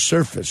cinder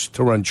surface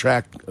to run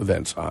track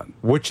events on.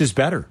 Which is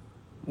better?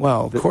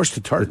 Well, of course, the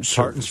tartan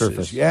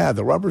surface. Yeah,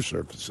 the rubber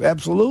surface.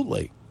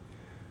 Absolutely.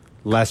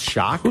 Less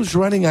shock? Who's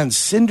running on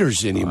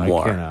cinders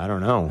anymore? I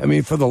don't know. I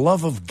mean, for the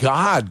love of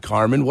God,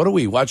 Carmen, what are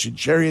we, watching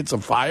Chariots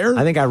of Fire?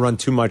 I think I run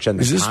too much on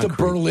the concrete. Is this the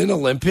Berlin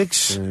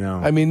Olympics? No.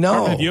 I mean, no.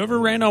 Carmen, have you ever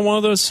ran on one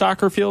of those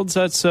soccer fields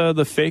that's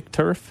the fake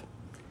turf?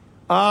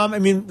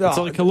 It's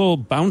like a little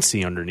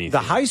bouncy underneath. The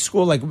high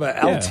school, like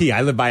LT,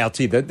 I live by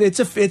LT. It's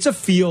a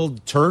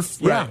field turf.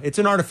 Yeah, it's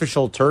an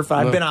artificial turf.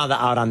 I've been out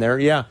on there.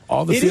 Yeah,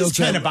 it is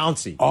kind of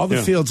bouncy. All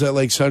the fields at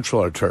Lake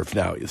Central are turf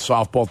now. The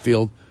softball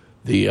field,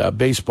 the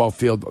baseball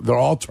field, they're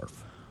all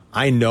turf.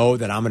 I know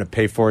that I'm going to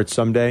pay for it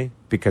someday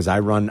because I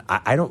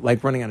don't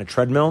like running on a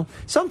treadmill.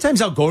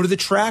 Sometimes I'll go to the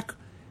track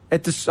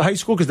at the high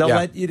school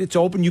because it's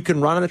open. You can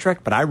run on the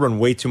track, but I run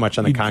way too much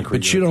on the concrete.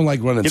 But you don't like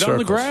running circles. Get on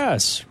the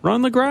grass.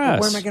 Run the grass.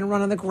 Where am I going to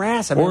run on the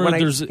grass? Are there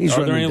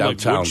any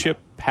wood chip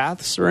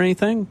paths or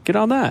anything? Get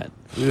on that.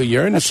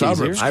 You're in the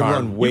suburbs. I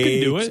run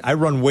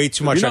way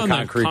too much on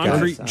concrete.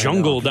 Concrete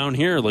jungle down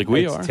here, like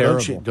we are.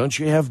 Terrible. Don't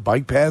you have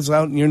bike paths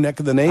out in your neck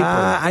of the neighbor?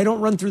 I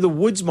don't run through the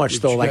woods much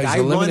though. Like I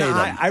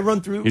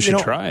run through. You should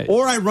try it.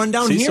 Or I run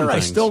down here.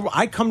 I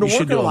come to work a lot. You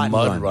should do a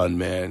mud run,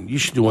 man. You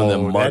should do one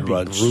of them mud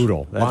runs.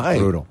 Brutal. That's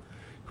brutal.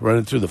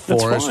 Running through the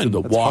forest, through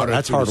the water,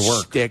 that's hard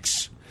work.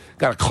 Sticks.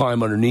 Got to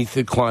climb underneath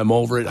it, climb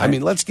over it. I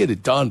mean, let's get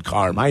it done,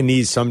 Carm. My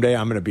knees, someday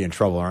I'm going to be in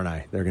trouble, aren't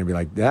I? They're going to be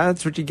like,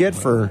 that's what you get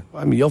for...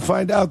 I mean, you'll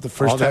find out the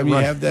first time you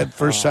have that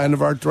first sign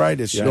of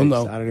arthritis. You'll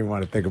know. I don't even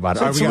want to think about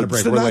it. All right, we got a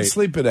break. We're not late.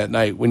 sleeping at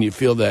night when you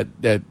feel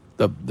that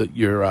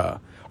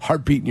your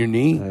heartbeat in your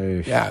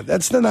knee. Yeah,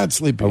 that's the not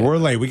sleeping. We're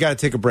late. We got to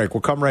take a break.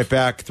 We'll come right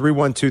back.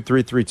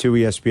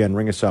 312-332-ESPN.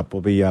 Ring us up.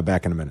 We'll be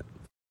back in a minute.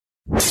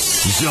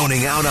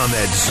 Zoning out on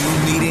that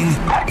Zoom meeting?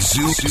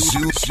 Zoom.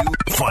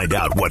 Find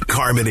out what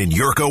Carmen and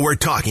Yurko were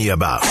talking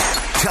about.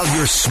 Tell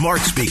your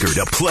smart speaker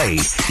to play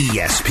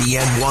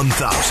ESPN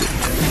 1000.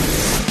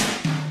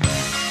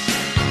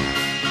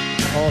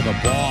 Oh, the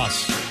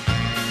boss.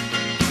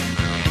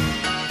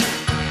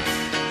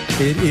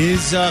 It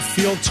is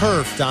field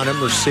turf down at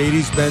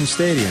Mercedes-Benz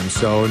Stadium.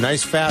 So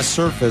nice fast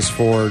surface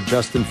for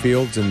Justin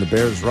Fields and the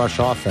Bears rush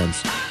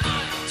offense.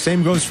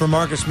 Same goes for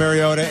Marcus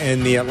Mariota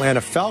and the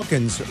Atlanta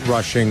Falcons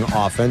rushing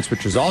offense,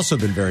 which has also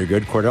been very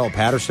good. Cordell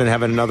Patterson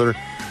having another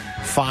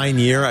fine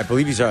year. I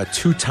believe he's a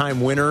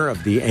two-time winner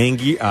of the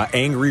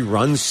Angry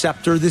Run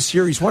Scepter this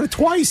year. He's won it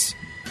twice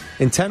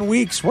in 10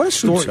 weeks. What a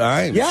story.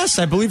 Yes,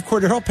 I believe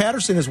Cordell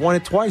Patterson has won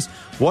it twice.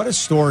 What a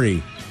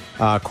story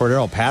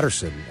Cordell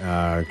Patterson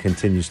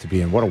continues to be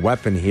in. What a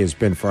weapon he has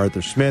been for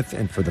Arthur Smith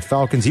and for the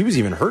Falcons. He was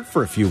even hurt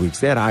for a few weeks.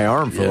 They had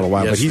IR him for a little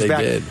while, but he's back.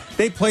 Did.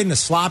 They played in a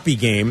sloppy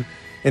game.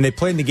 And they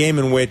played in the game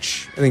in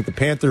which I think the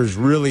Panthers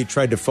really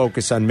tried to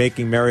focus on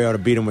making Mariota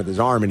beat him with his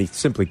arm, and he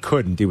simply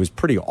couldn't. He was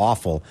pretty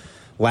awful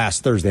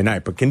last Thursday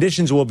night. But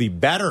conditions will be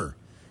better.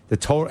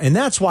 And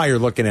that's why you're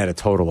looking at a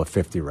total of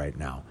 50 right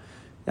now.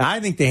 I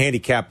think the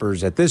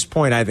handicappers, at this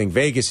point, I think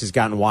Vegas has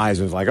gotten wise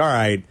and was like, all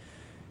right,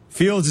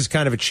 Fields is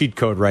kind of a cheat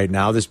code right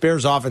now. This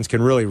Bears offense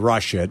can really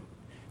rush it.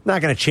 Not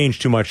going to change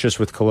too much just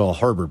with Khalil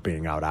Herbert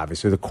being out,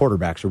 obviously. The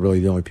quarterbacks are really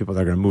the only people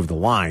that are going to move the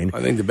line.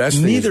 I think the best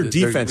thing Neither is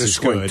defense they're is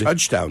scoring good.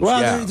 Touchdowns.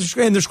 Well,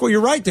 they're scoring.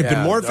 You're right. They've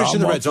been more efficient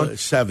in the red zone.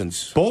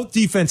 Sevens. Both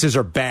defenses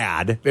are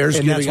bad. Bears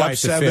and giving that's why up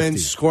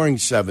sevens, scoring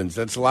sevens.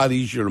 That's a lot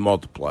easier to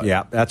multiply.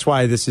 Yeah, that's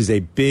why this is a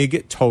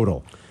big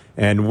total.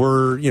 And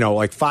we're,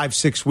 like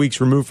 5-6 weeks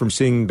removed from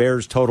seeing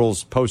Bears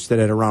totals posted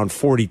at around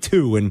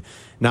 42. And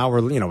now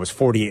we're, it was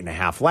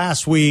 48.5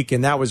 last week,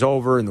 and that was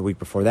over. And the week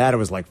before that, it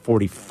was like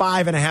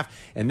 45.5,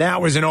 and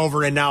that was an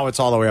over. And now it's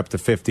all the way up to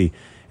 50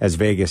 as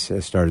Vegas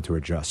has started to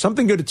adjust.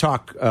 Something good to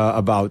talk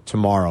about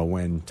tomorrow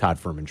when Todd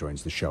Fuhrman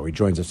joins the show. He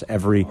joins us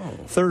every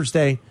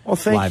Thursday. Well,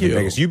 thank you. In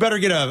Vegas. You better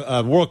get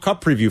a World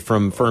Cup preview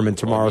from Fuhrman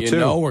tomorrow,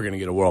 too. We're going to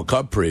get a World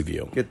Cup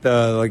preview.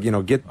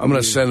 I'm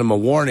going to send him a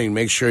warning.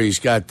 Make sure he's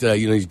got,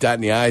 he's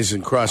dotting the I's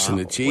and crossing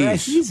the T's. Well,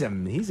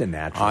 he's a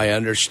natural. I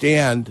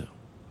understand.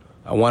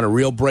 I want a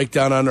real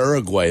breakdown on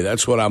Uruguay.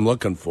 That's what I'm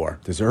looking for.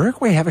 Does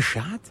Uruguay have a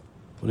shot?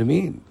 What do you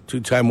mean?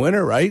 2-time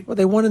winner, right? Well,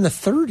 they won in the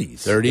 30s.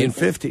 30 and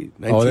 50.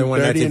 They won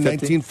 1930 and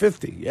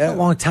 1950. Yeah. A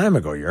long time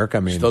ago, Yerk. I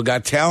mean, still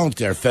got talent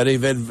there.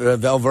 Fede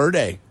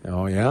Valverde.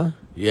 Oh, yeah?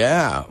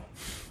 Yeah.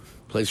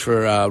 Plays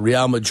for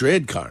Real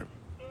Madrid, Carm.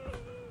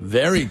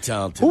 Very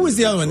talented. Who was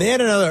the other one? They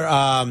had another.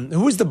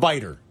 Who was the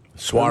biter?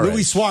 Suarez.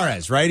 Luis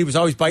Suarez, right? He was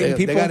always biting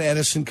people. They got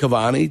Edison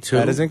Cavani, too.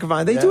 Edison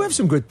Cavani. They do have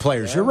some good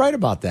players. Yeah. You're right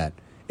about that.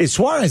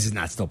 Suarez is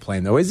not still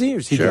playing, though, is he? Or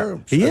is he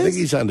sure. He is? I think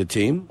he's on the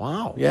team.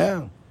 Wow.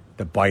 Yeah.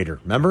 The biter,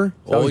 remember?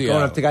 Going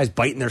up to guys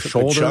biting their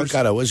shoulders.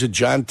 Was it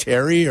John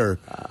Terry or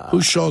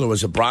whose shoulder?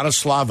 Was it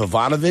Branislav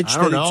Ivanovic?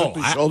 I don't know. Took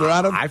the shoulder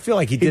out of him? I feel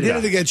like he did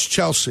it against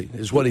Chelsea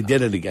is what he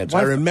did it against.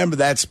 I remember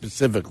that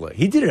specifically.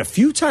 He did it a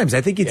few times.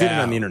 I think he did it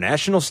on the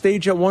international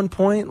stage at one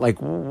point.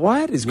 Like,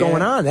 what is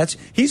going on?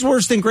 He's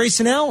worse than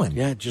Grayson Allen.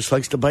 Yeah, just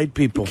likes to bite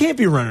people. You can't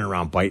be running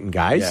around biting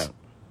guys. Yeah.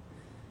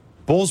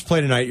 Bulls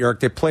play tonight, York.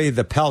 They play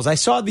the Pels. I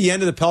saw the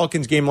end of the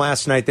Pelicans game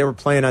last night. They were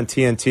playing on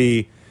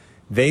TNT.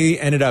 They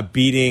ended up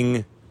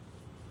beating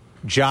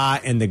Ja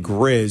and the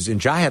Grizz,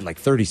 and Ja had like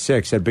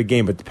 36, had a big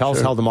game, but the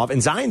Pels held him off.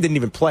 And Zion didn't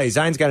even play.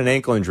 Zion's got an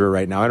ankle injury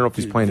right now. I don't know if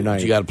he's playing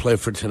tonight. You got to play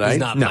for tonight? He's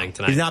not playing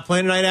tonight. He's not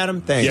playing tonight,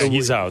 Adam? Thanks. Yeah,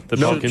 he's out. The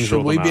Pelicans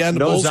should we be on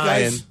the Bulls,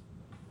 Zion.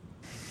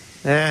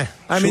 guys?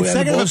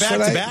 Second of a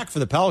back-to-back for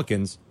the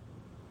Pelicans.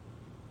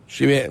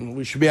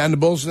 We should be on the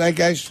Bulls tonight,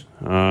 guys?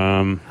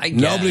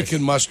 Nobody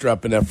can muster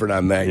up an effort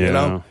on that, you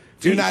know?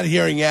 If you're not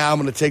hearing, I'm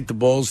going to take the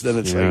Bulls, then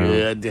it's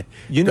like,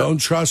 don't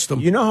trust them.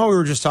 You know how we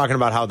were just talking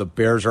about how the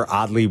Bears are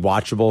oddly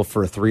watchable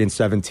for a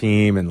 3-7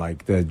 team, and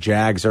like the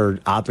Jags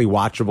are oddly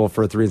watchable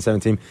for a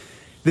 3-7 team?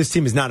 This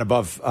team is not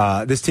above.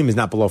 This team is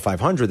not below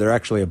 500. They're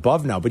actually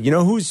above now. But you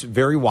know who's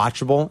very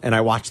watchable? And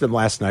I watched them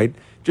last night,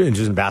 just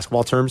in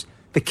basketball terms.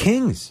 The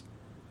Kings,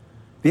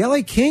 the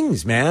LA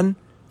Kings, man.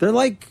 They're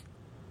like.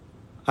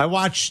 I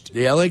watched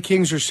the LA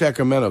Kings or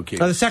Sacramento Kings.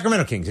 The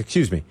Sacramento Kings.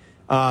 Excuse me.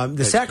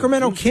 The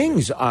Sacramento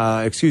Kings,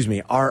 are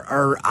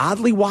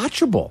oddly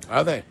watchable.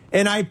 Are they?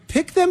 And I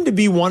picked them to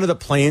be one of the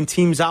playing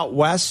teams out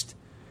west.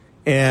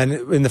 And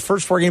in the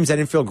first 4 games, I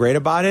didn't feel great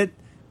about it.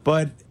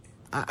 But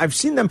I've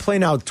seen them play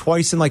now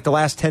twice in like the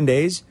last 10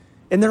 days.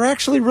 And they're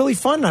actually really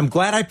fun. I'm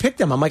glad I picked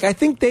them. I'm like, I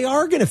think they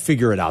are going to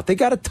figure it out. They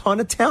got a ton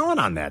of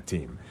talent on that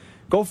team.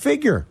 Go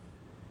figure.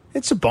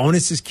 It's a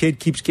bonus. This kid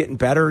keeps getting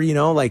better,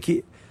 like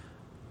it's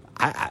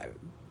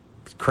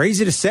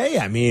crazy to say.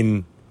 I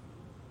mean,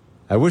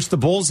 I wish the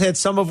Bulls had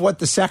some of what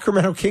the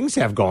Sacramento Kings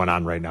have going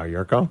on right now,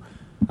 Yurko.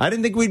 I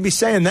didn't think we'd be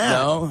saying that.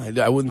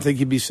 No, I wouldn't think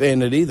you'd be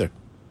saying it either.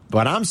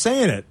 But I'm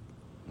saying it.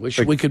 Wish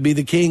we could be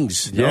the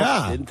Kings.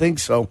 Yeah. Didn't think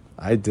so.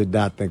 I did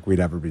not think we'd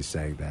ever be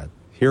saying that.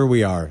 Here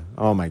we are.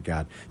 Oh, my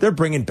God. They're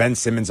bringing Ben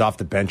Simmons off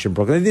the bench in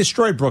Brooklyn. They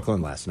destroyed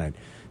Brooklyn last night.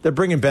 They're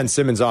bringing Ben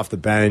Simmons off the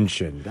bench.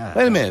 And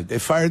wait a minute. They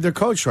fired their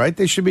coach, right?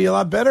 They should be a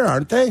lot better,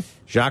 aren't they?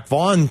 Jacques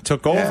Vaughn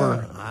took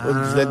over.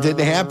 That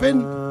didn't happen?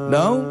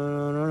 No?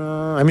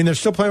 I mean, they're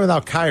still playing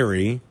without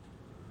Kyrie.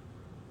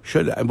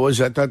 I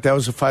thought that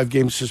was a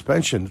 5-game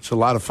suspension. It's a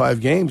lot of 5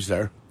 games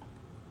there.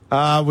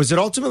 Was it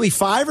ultimately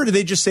 5, or did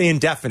they just say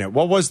indefinite?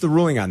 What was the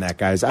ruling on that,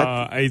 guys?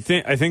 I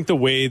think the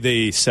way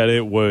they said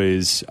it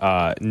was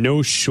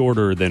no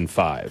shorter than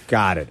 5.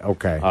 Got it.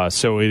 Okay.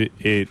 So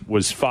it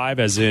was 5,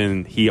 as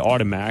in he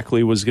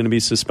automatically was going to be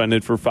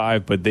suspended for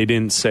 5, but they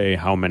didn't say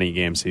how many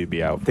games he'd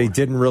be out for. They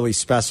didn't really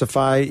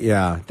specify.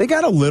 Yeah, they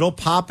got a little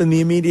pop in the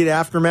immediate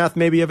aftermath,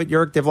 maybe of it.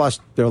 Yerk, they've lost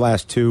their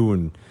last 2,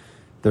 and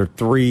they're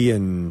 2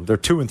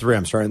 and 3.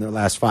 I'm sorry, in their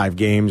last 5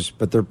 games,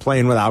 but they're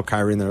playing without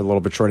Kyrie, and they're a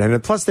little bit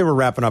short-handed. Plus, they were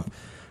wrapping up.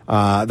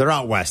 They're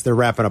out west. They're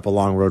wrapping up a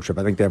long road trip.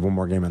 I think they have one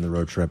more game on the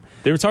road trip.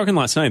 They were talking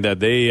last night that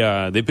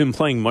they've been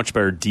playing much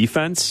better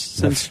defense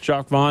since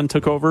Jacques Vaughn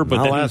took over.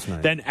 But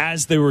then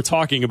as they were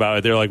talking about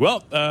it, they're like,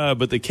 well,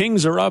 but the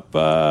Kings are up.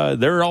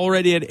 They're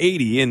already at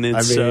 80, and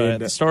it's at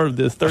the start of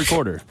the third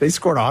quarter. They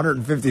scored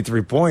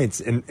 153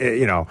 points, and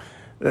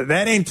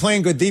that ain't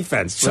playing good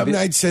defense. Some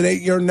nights it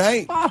ain't your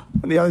night.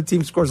 When the other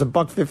team scores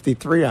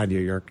 $153 on you,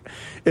 Yerk,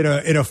 in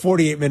a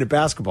 48-minute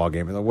basketball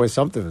game. Otherwise,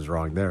 something is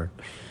wrong there.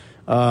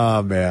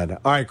 Oh, man.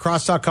 All right,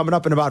 Crosstalk coming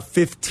up in about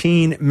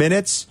 15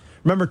 minutes.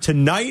 Remember,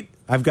 tonight,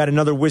 I've got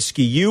another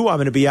Whiskey U. I'm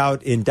going to be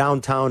out in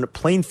downtown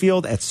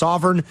Plainfield at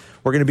Sovereign.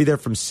 We're going to be there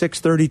from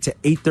 6:30 to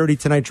 8:30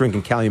 tonight,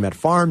 drinking Calumet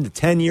Farm, the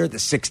 10-year, the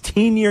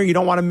 16-year. You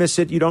don't want to miss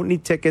it. You don't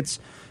need tickets.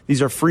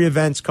 These are free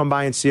events. Come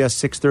by and see us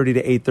 6:30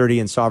 to 8:30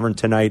 in Sovereign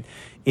tonight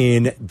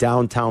in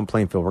downtown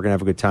Plainfield. We're going to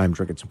have a good time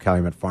drinking some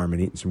Calumet Farm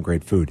and eating some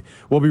great food.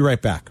 We'll be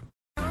right back.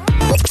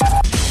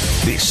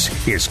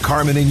 This is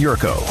Carmen and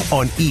Yurko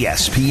on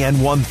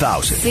ESPN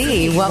 1000.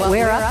 See what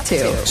we're up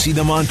to. See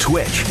them on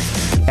Twitch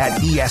at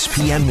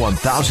ESPN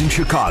 1000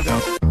 Chicago.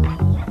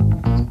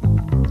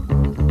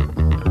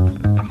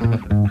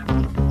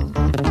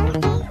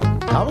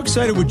 How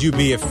excited would you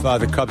be if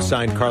the Cubs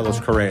signed Carlos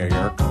Correa,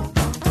 Yerk?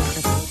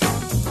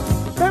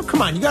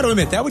 Come on, you got to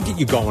admit, that would get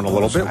you going a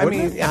little bit,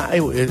 wouldn't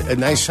it? A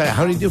nice side.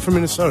 How did he do for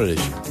Minnesota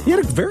this year? He had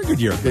a very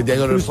good year. Did they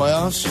go to the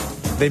playoffs?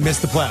 They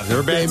missed the playoffs. They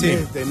were a bad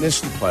team. They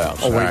missed the playoffs.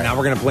 Oh, wait, now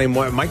we're going to blame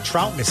Mike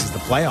Trout misses the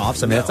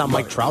playoffs. I mean, that's not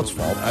Mike Trout's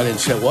fault. I didn't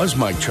say it was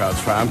Mike Trout's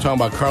fault. I'm talking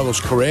about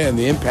Carlos Correa and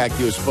the impact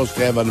he was supposed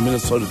to have on the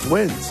Minnesota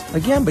Twins.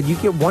 Again, but you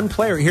get one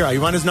player. Here,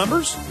 you want his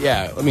numbers?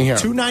 Yeah, let me hear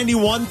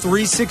 291,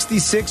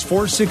 366,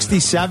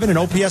 467, and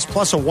OPS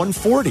plus a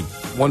 140.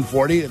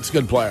 140? It's a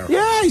good player.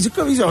 Yeah, he's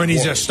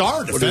a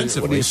star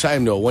defensively. What do you sign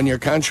him to? A one-year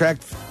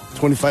contract?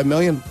 $25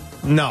 million?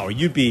 No,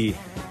 you'd be...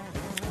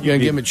 You're going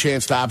to give him a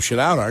chance to option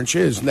out, aren't you?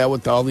 Isn't that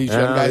what all these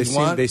young guys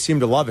want? They seem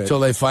to love it. Until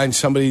they find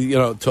somebody,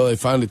 until they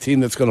find a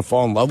team that's going to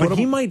fall in love with him. But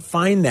he might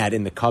find that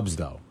in the Cubs,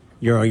 though.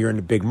 You're in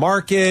a big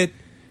market.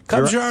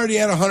 Cubs are already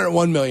at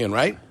 $101 million,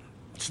 right?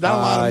 It's not a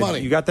lot of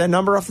money. You got that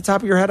number off the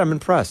top of your head? I'm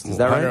impressed. Is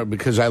that right?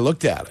 Because I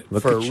looked at it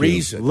for a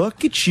reason.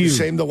 Look at you.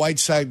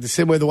 The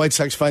same way the White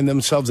Sox find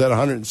themselves at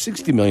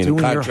 $160 million in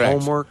contracts. Doing your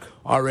homework.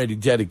 Already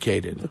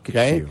dedicated. Look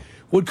at you.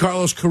 Would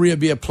Carlos Correa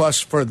be a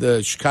plus for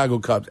the Chicago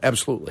Cubs?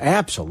 Absolutely.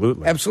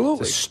 Absolutely.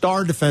 Absolutely. He's a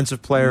star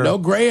defensive player. No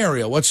gray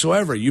area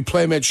whatsoever. You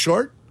play him at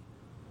short?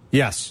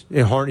 Yes.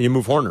 You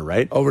move Horner,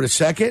 right? Over to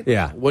second?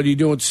 Yeah. What are you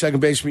doing with the second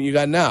baseman you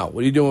got now?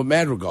 What are you doing with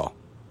Madrigal?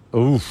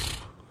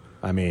 Oof.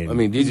 I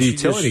mean, he's a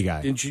utility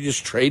guy. Didn't you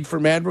just trade for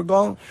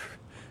Madrigal?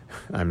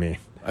 I mean,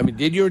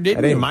 did you or didn't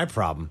you? That ain't my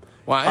problem.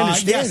 Well, I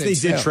understand. Yes, they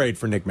did trade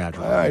for Nick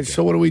Madrigal. All right,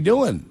 so what are we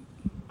doing?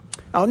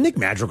 Oh, Nick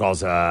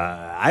Madrigal's,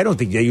 I don't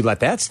think you let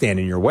that stand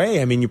in your way.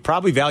 I mean, you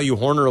probably value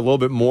Horner a little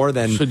bit more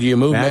than So do you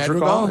move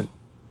Madrigal?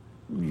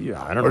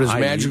 Yeah, I don't know. Or does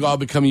Madrigal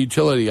become a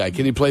utility guy?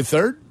 Can he play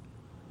third?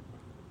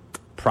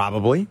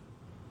 Probably.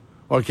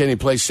 Or can he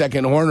play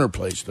second? Horner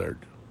plays third.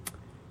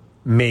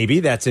 Maybe.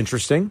 That's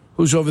interesting.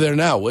 Who's over there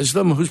now?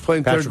 Wisdom? Who's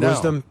playing Patrick third now?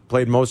 Wisdom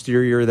played most of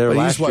your year there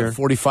last year. He's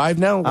 45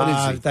 now? What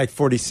is he? Like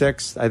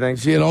 46, I think.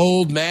 Is he an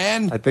old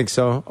man? I think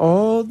so.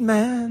 Old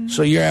man.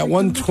 So you're at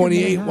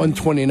 128,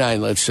 129,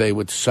 let's say,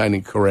 with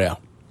signing Correa.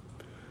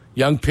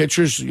 Young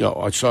pitchers,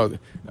 I saw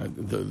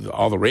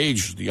all the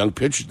rage, the young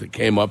pitchers that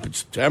came up in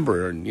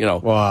September and,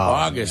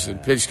 August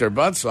and pitched their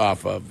butts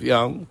off of,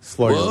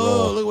 Slow your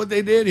roll. Look what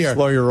they did here.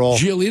 Slow your roll.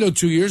 Giolito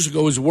 2 years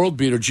ago was a world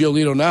beater.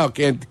 Giolito now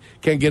can't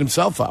get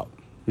himself out.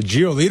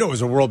 Giolito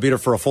was a world beater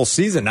for a full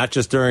season, not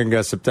just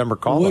during September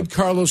call-up. Would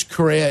Carlos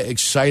Correa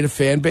excite a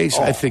fan base?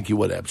 I think he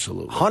would,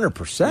 absolutely.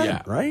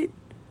 100%, right?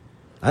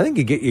 I think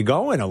he'd get you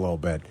going a little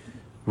bit.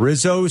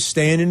 Rizzo's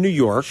staying in New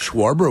York.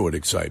 Schwarber would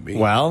excite me.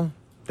 Well,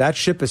 that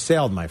ship has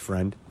sailed, my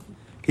friend.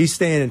 He's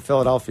staying in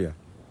Philadelphia.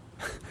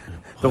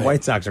 The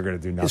White Sox are going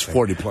to do nothing. It's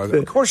 40 plus.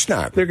 Of course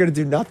not. They're going to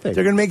do nothing.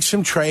 They're going to make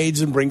some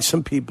trades and bring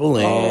some people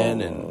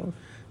in and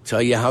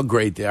tell you how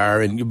great they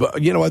are. And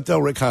you know what, though?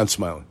 Rick Hahn's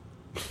smiling.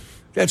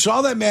 That's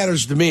all that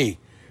matters to me.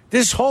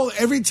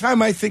 Every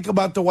time I think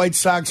about the White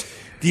Sox,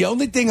 the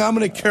only thing I'm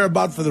going to care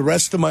about for the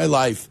rest of my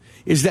life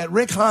is that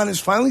Rick Hahn is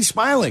finally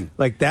smiling.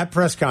 Like that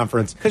press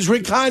conference. Because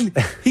Rick Hahn,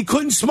 he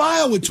couldn't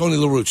smile with Tony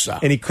La Russa.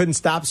 And he couldn't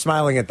stop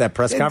smiling at that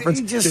press conference.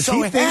 Does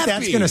he think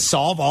that's going to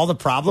solve all the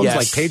problems? Yes.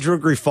 Like Pedro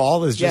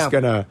Grifol is just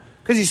going to...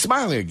 Because he's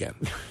smiling again.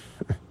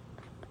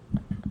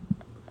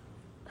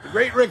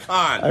 Great Rick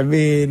Hahn. I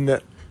mean...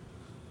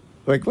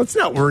 let's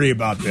not worry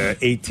about the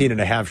 18.5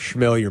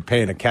 schmil you're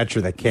paying a catcher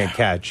that can't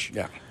catch.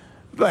 Yeah.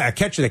 A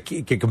catcher that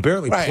can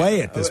barely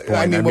play at this point.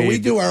 I mean, when we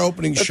do our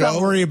opening show... Let's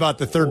not worry about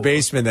the third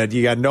baseman that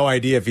you got no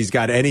idea if he's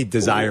got any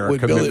desire or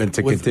commitment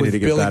to continue to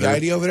get better. Billy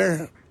Guidi over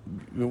there,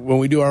 when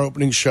we do our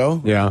opening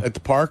show at the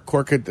park,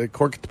 Cork at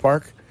the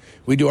Park,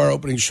 we do our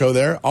opening show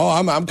there. Oh,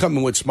 I'm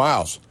coming with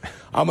smiles.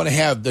 I'm going to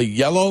have the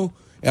yellow...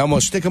 And I'm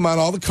going to stick them on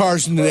all the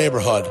cars in the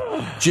neighborhood.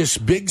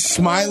 Just big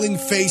smiling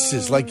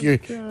faces like your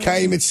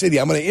Calumet City.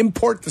 I'm going to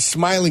import the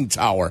smiling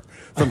tower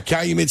from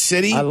Calumet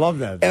City. I love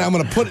that. And I'm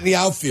going to put it in the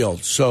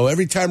outfield. So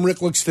every time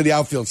Rick looks to the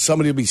outfield,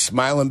 somebody will be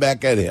smiling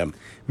back at him.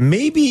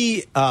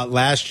 Maybe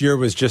last year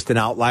was just an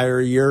outlier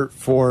year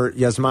for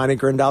Yasmani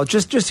Grandal.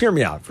 Just hear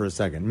me out for a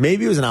second.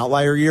 Maybe it was an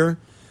outlier year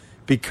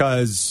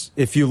because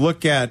if you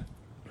look at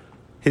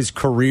his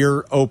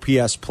career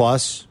OPS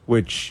plus,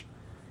 which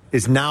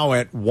is now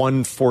at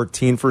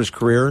 114 for his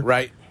career.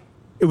 Right.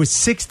 It was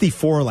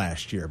 64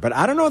 last year. But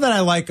I don't know that I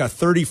like a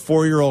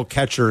 34-year-old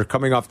catcher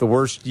coming off the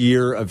worst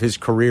year of his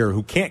career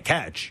who can't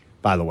catch,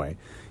 by the way.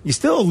 You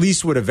still at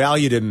least would have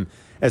valued him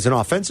as an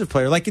offensive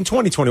player. Like in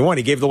 2021,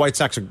 he gave the White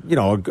Sox,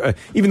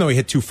 even though he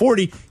hit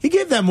 240, he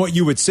gave them what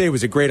you would say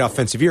was a great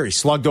offensive year. He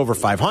slugged over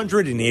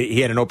 500, and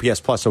he had an OPS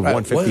plus of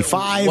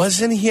 155.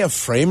 Wasn't he a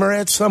framer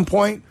at some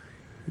point?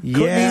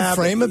 Couldn't he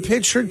frame a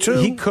pitcher, too?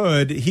 He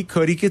could. He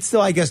could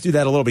still, I guess, do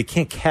that a little bit. He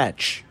can't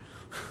catch.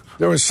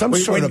 There was some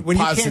sort of when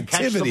positivity you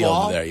can't catch the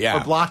ball over there. Yeah,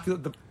 or block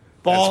the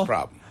ball. That's a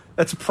problem.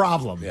 That's a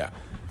problem. Yeah,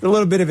 a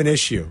little bit of an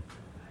issue.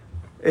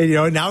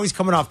 And, now he's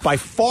coming off by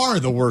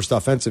far the worst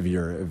offensive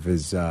year of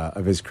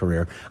his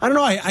career. I don't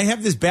know. I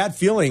have this bad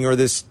feeling, or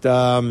this.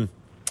 I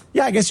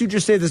guess you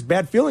just say this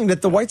bad feeling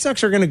that the White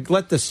Sox are going to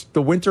let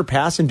the winter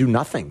pass and do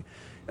nothing.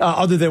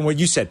 Other than what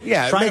you said.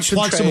 Yeah, try to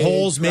plug some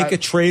holes, make a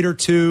trade or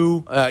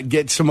two.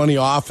 Get some money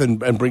off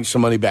and bring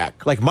some money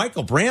back. Like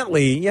Michael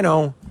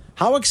Brantley,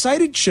 how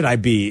excited should I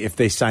be if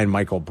they sign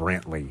Michael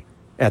Brantley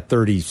at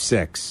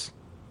 36?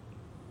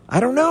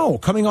 I don't know.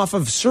 Coming off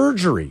of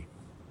surgery.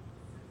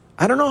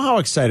 I don't know how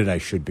excited I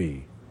should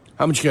be.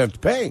 How much you have to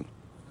pay?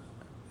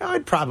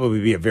 It'd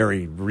probably be a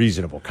very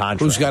reasonable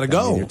contract. Who's got to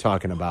go? You're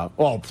talking about,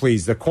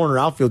 please, the corner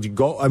outfield.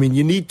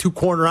 You need 2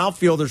 corner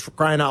outfielders for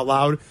crying out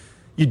loud.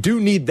 You do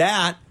need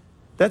that.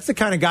 That's the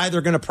kind of guy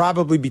they're going to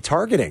probably be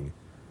targeting.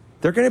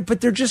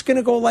 But they're just going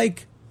to go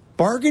like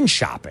bargain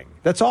shopping.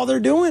 That's all they're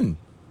doing.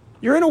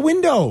 You're in a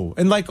window,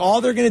 and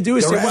all they're going to do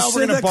is say, "Well,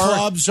 we're going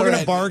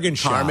to bargain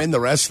shop." Carmen, the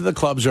rest of the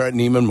clubs are at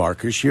Neiman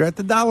Marcus. You're at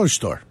the dollar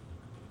store.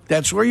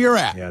 That's where you're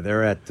at. Yeah,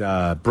 they're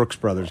at Brooks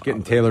Brothers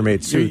getting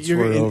tailor-made suits.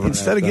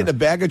 Instead of getting a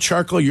bag of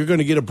charcoal, you're going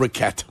to get a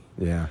briquette.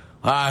 Yeah.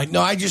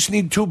 No, I just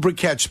need 2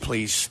 briquettes,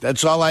 please.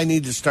 That's all I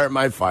need to start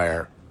my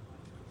fire.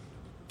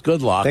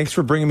 Good luck. Thanks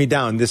for bringing me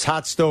down. This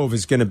hot stove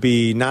is going to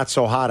be not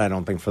so hot, I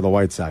don't think, for the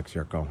White Sox,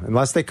 Yurko.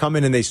 Unless they come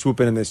in and they swoop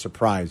in and they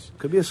surprise.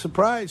 Could be a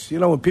surprise.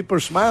 When people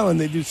are smiling,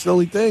 they do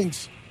silly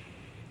things.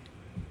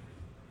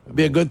 It'd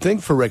be a good thing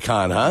for Rick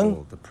Hahn, huh? A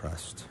little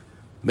depressed.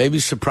 Maybe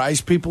surprise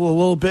people a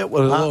little bit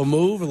with a little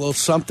move, a little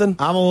something.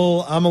 I'm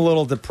a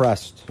little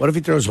depressed. What if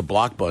he throws a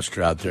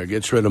blockbuster out there,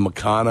 gets rid of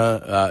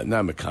Moncada? Yeah.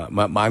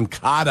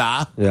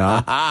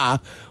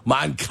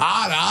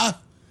 Moncada.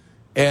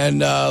 And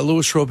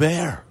Luis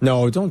Robert.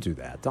 No, don't do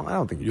that. I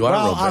don't think you want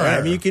Robert. All right.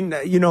 I mean, you can.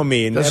 You know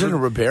me. And doesn't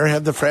Robert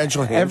have the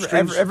fragile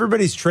hamstrings?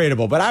 Everybody's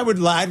tradable, but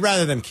I'd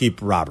rather them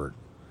keep Robert.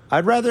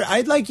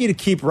 I'd like you to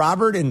keep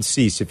Robert and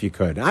Cease if you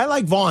could. I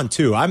like Vaughn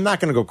too. I'm not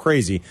going to go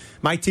crazy.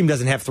 My team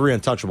doesn't have 3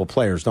 untouchable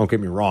players. Don't get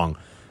me wrong.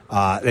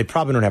 They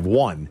probably don't have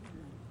 1,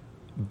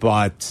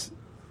 but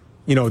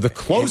the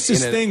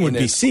closest thing would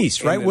be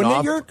Cease, right? Wouldn't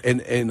it, Yerk? In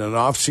an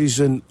off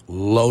season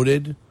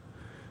loaded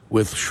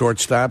with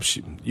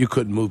shortstops, you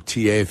couldn't move TA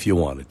if you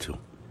wanted to.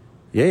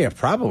 Yeah,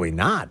 probably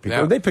not.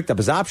 Because they picked up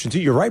his option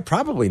too. You're right,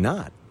 probably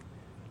not.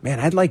 Man,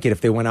 I'd like it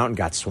if they went out and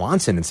got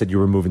Swanson and said you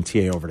were moving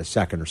TA over to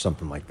second or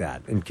something like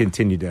that, and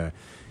continue to,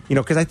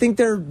 because I think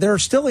there are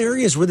still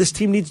areas where this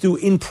team needs to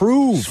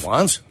improve.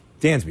 Swanson,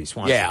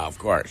 Swanson. Yeah, of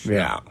course.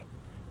 Yeah.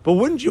 But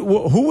wouldn't you?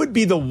 Who would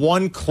be the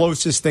one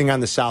closest thing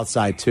on the South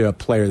Side to a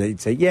player that you'd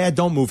say, yeah,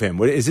 don't move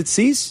him? Is it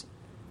Cease?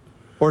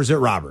 Or is it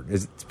Robert?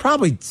 It's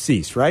probably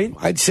Cease, right?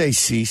 I'd say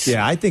Cease.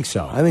 Yeah, I think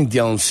so. I think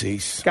Dylan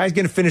Cease. Guy's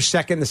going to finish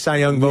second in the Cy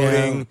Young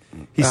voting.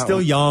 Yeah, he's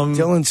still young.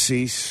 Dylan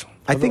Cease.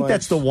 I think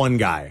that's the one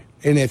guy.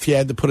 And if you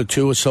had to put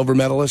a silver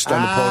medalist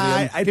on the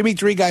podium, give me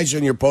 3 guys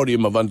on your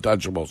podium of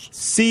untouchables.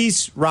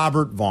 Cease,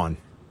 Robert, Vaughn.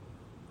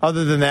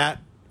 Other than that,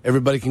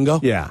 everybody can go?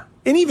 Yeah.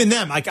 And even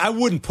them, I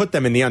wouldn't put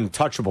them in the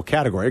untouchable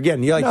category. Again,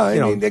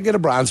 they get a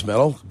bronze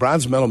medal.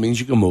 Bronze medal means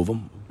you can move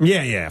them.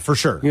 Yeah, for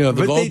sure.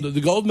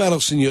 The gold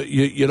medals, and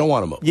you don't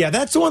want to move. Yeah,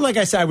 that's the one, like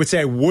I said, I would say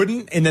I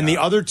wouldn't. And then the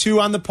other 2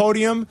 on the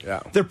podium,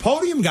 they're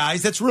podium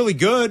guys. That's really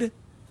good.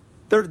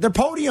 They're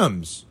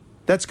podiums.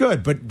 That's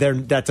good, but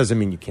that doesn't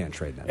mean you can't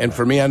trade them. And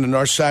for me on the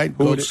north side,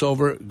 gold,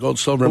 silver, and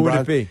bronze. Who would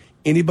it be?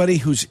 Anybody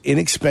who's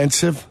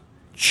inexpensive,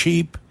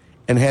 cheap,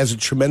 and has a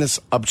tremendous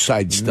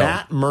upside still.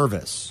 Matt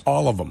Mervis.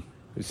 All of them.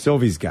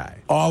 Sylvie's guy.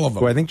 All of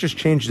them. Who I think just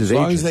changed his agent.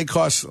 As long as they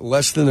cost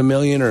less than $1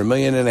 million or $1.5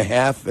 million,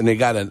 and they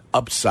got an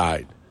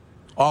upside.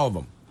 All of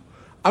them.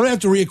 I'm going to have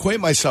to reacquaint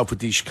myself with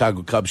these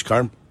Chicago Cubs,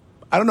 Carm.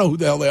 I don't know who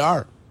the hell they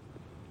are.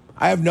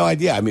 I have no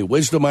idea. I mean,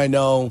 Wisdom I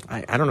know.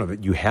 I don't know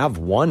that you have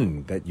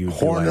one that you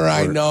Horner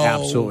I know.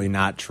 Absolutely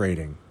not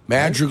trading.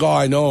 Madrigal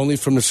I know only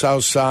from the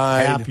south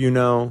side. Happ you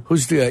know.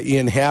 Who's the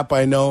Ian Happ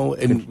I know.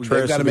 And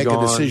they've got to make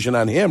a decision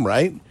on him,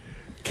 right?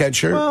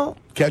 Catcher? Well,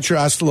 catcher,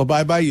 hasta la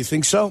bye-bye. You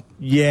think so?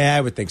 Yeah,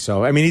 I would think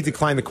so. I mean, he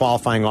declined the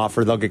qualifying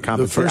offer. They'll get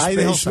compensated.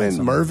 The first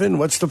baseman, Mervin?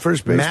 What's the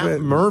first baseman? Matt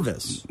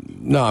Mervis.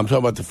 No, I'm talking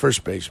about the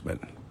first baseman.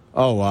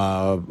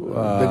 Oh,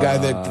 the guy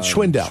that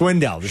Schwindel.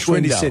 The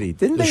Schwindy City.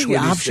 Didn't they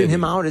option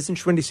him out? Isn't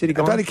Schwindy City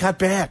gone? I thought he got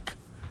back.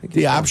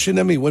 They optioned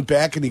him. He went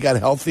back and he got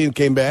healthy and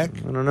came back.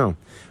 I don't know.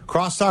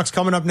 Crosstalk's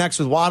coming up next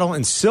with Waddle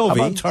and Sylvie.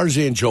 How about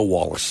Tarzan Joe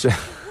Wallace?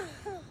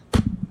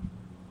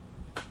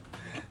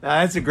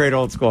 That's a great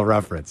old school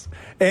reference.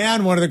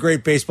 And one of the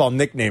great baseball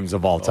nicknames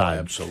of all time.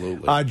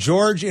 Absolutely.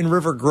 George in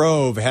River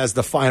Grove has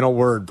the final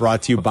word,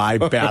 brought to you by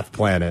Bath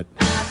Planet.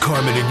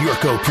 Carmen and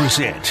Yurko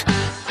present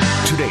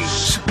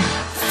today's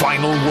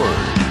final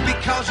word.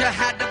 Because you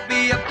had to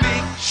be a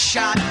big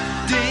shot,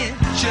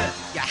 didn't you?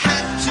 You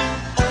had to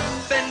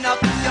open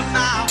up your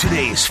mouth.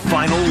 Today's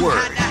final word.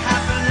 Had to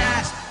have the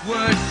last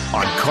word.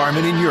 On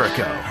Carmen and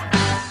Yurko.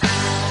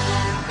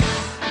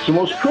 It's the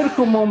most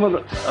critical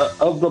moment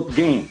of the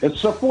game.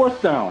 It's the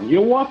fourth down.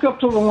 You walk up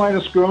to the line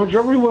of scrimmage.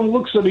 Everyone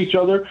looks at each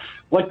other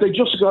like they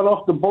just got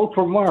off the boat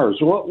from Mars.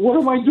 What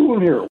am I doing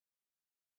here?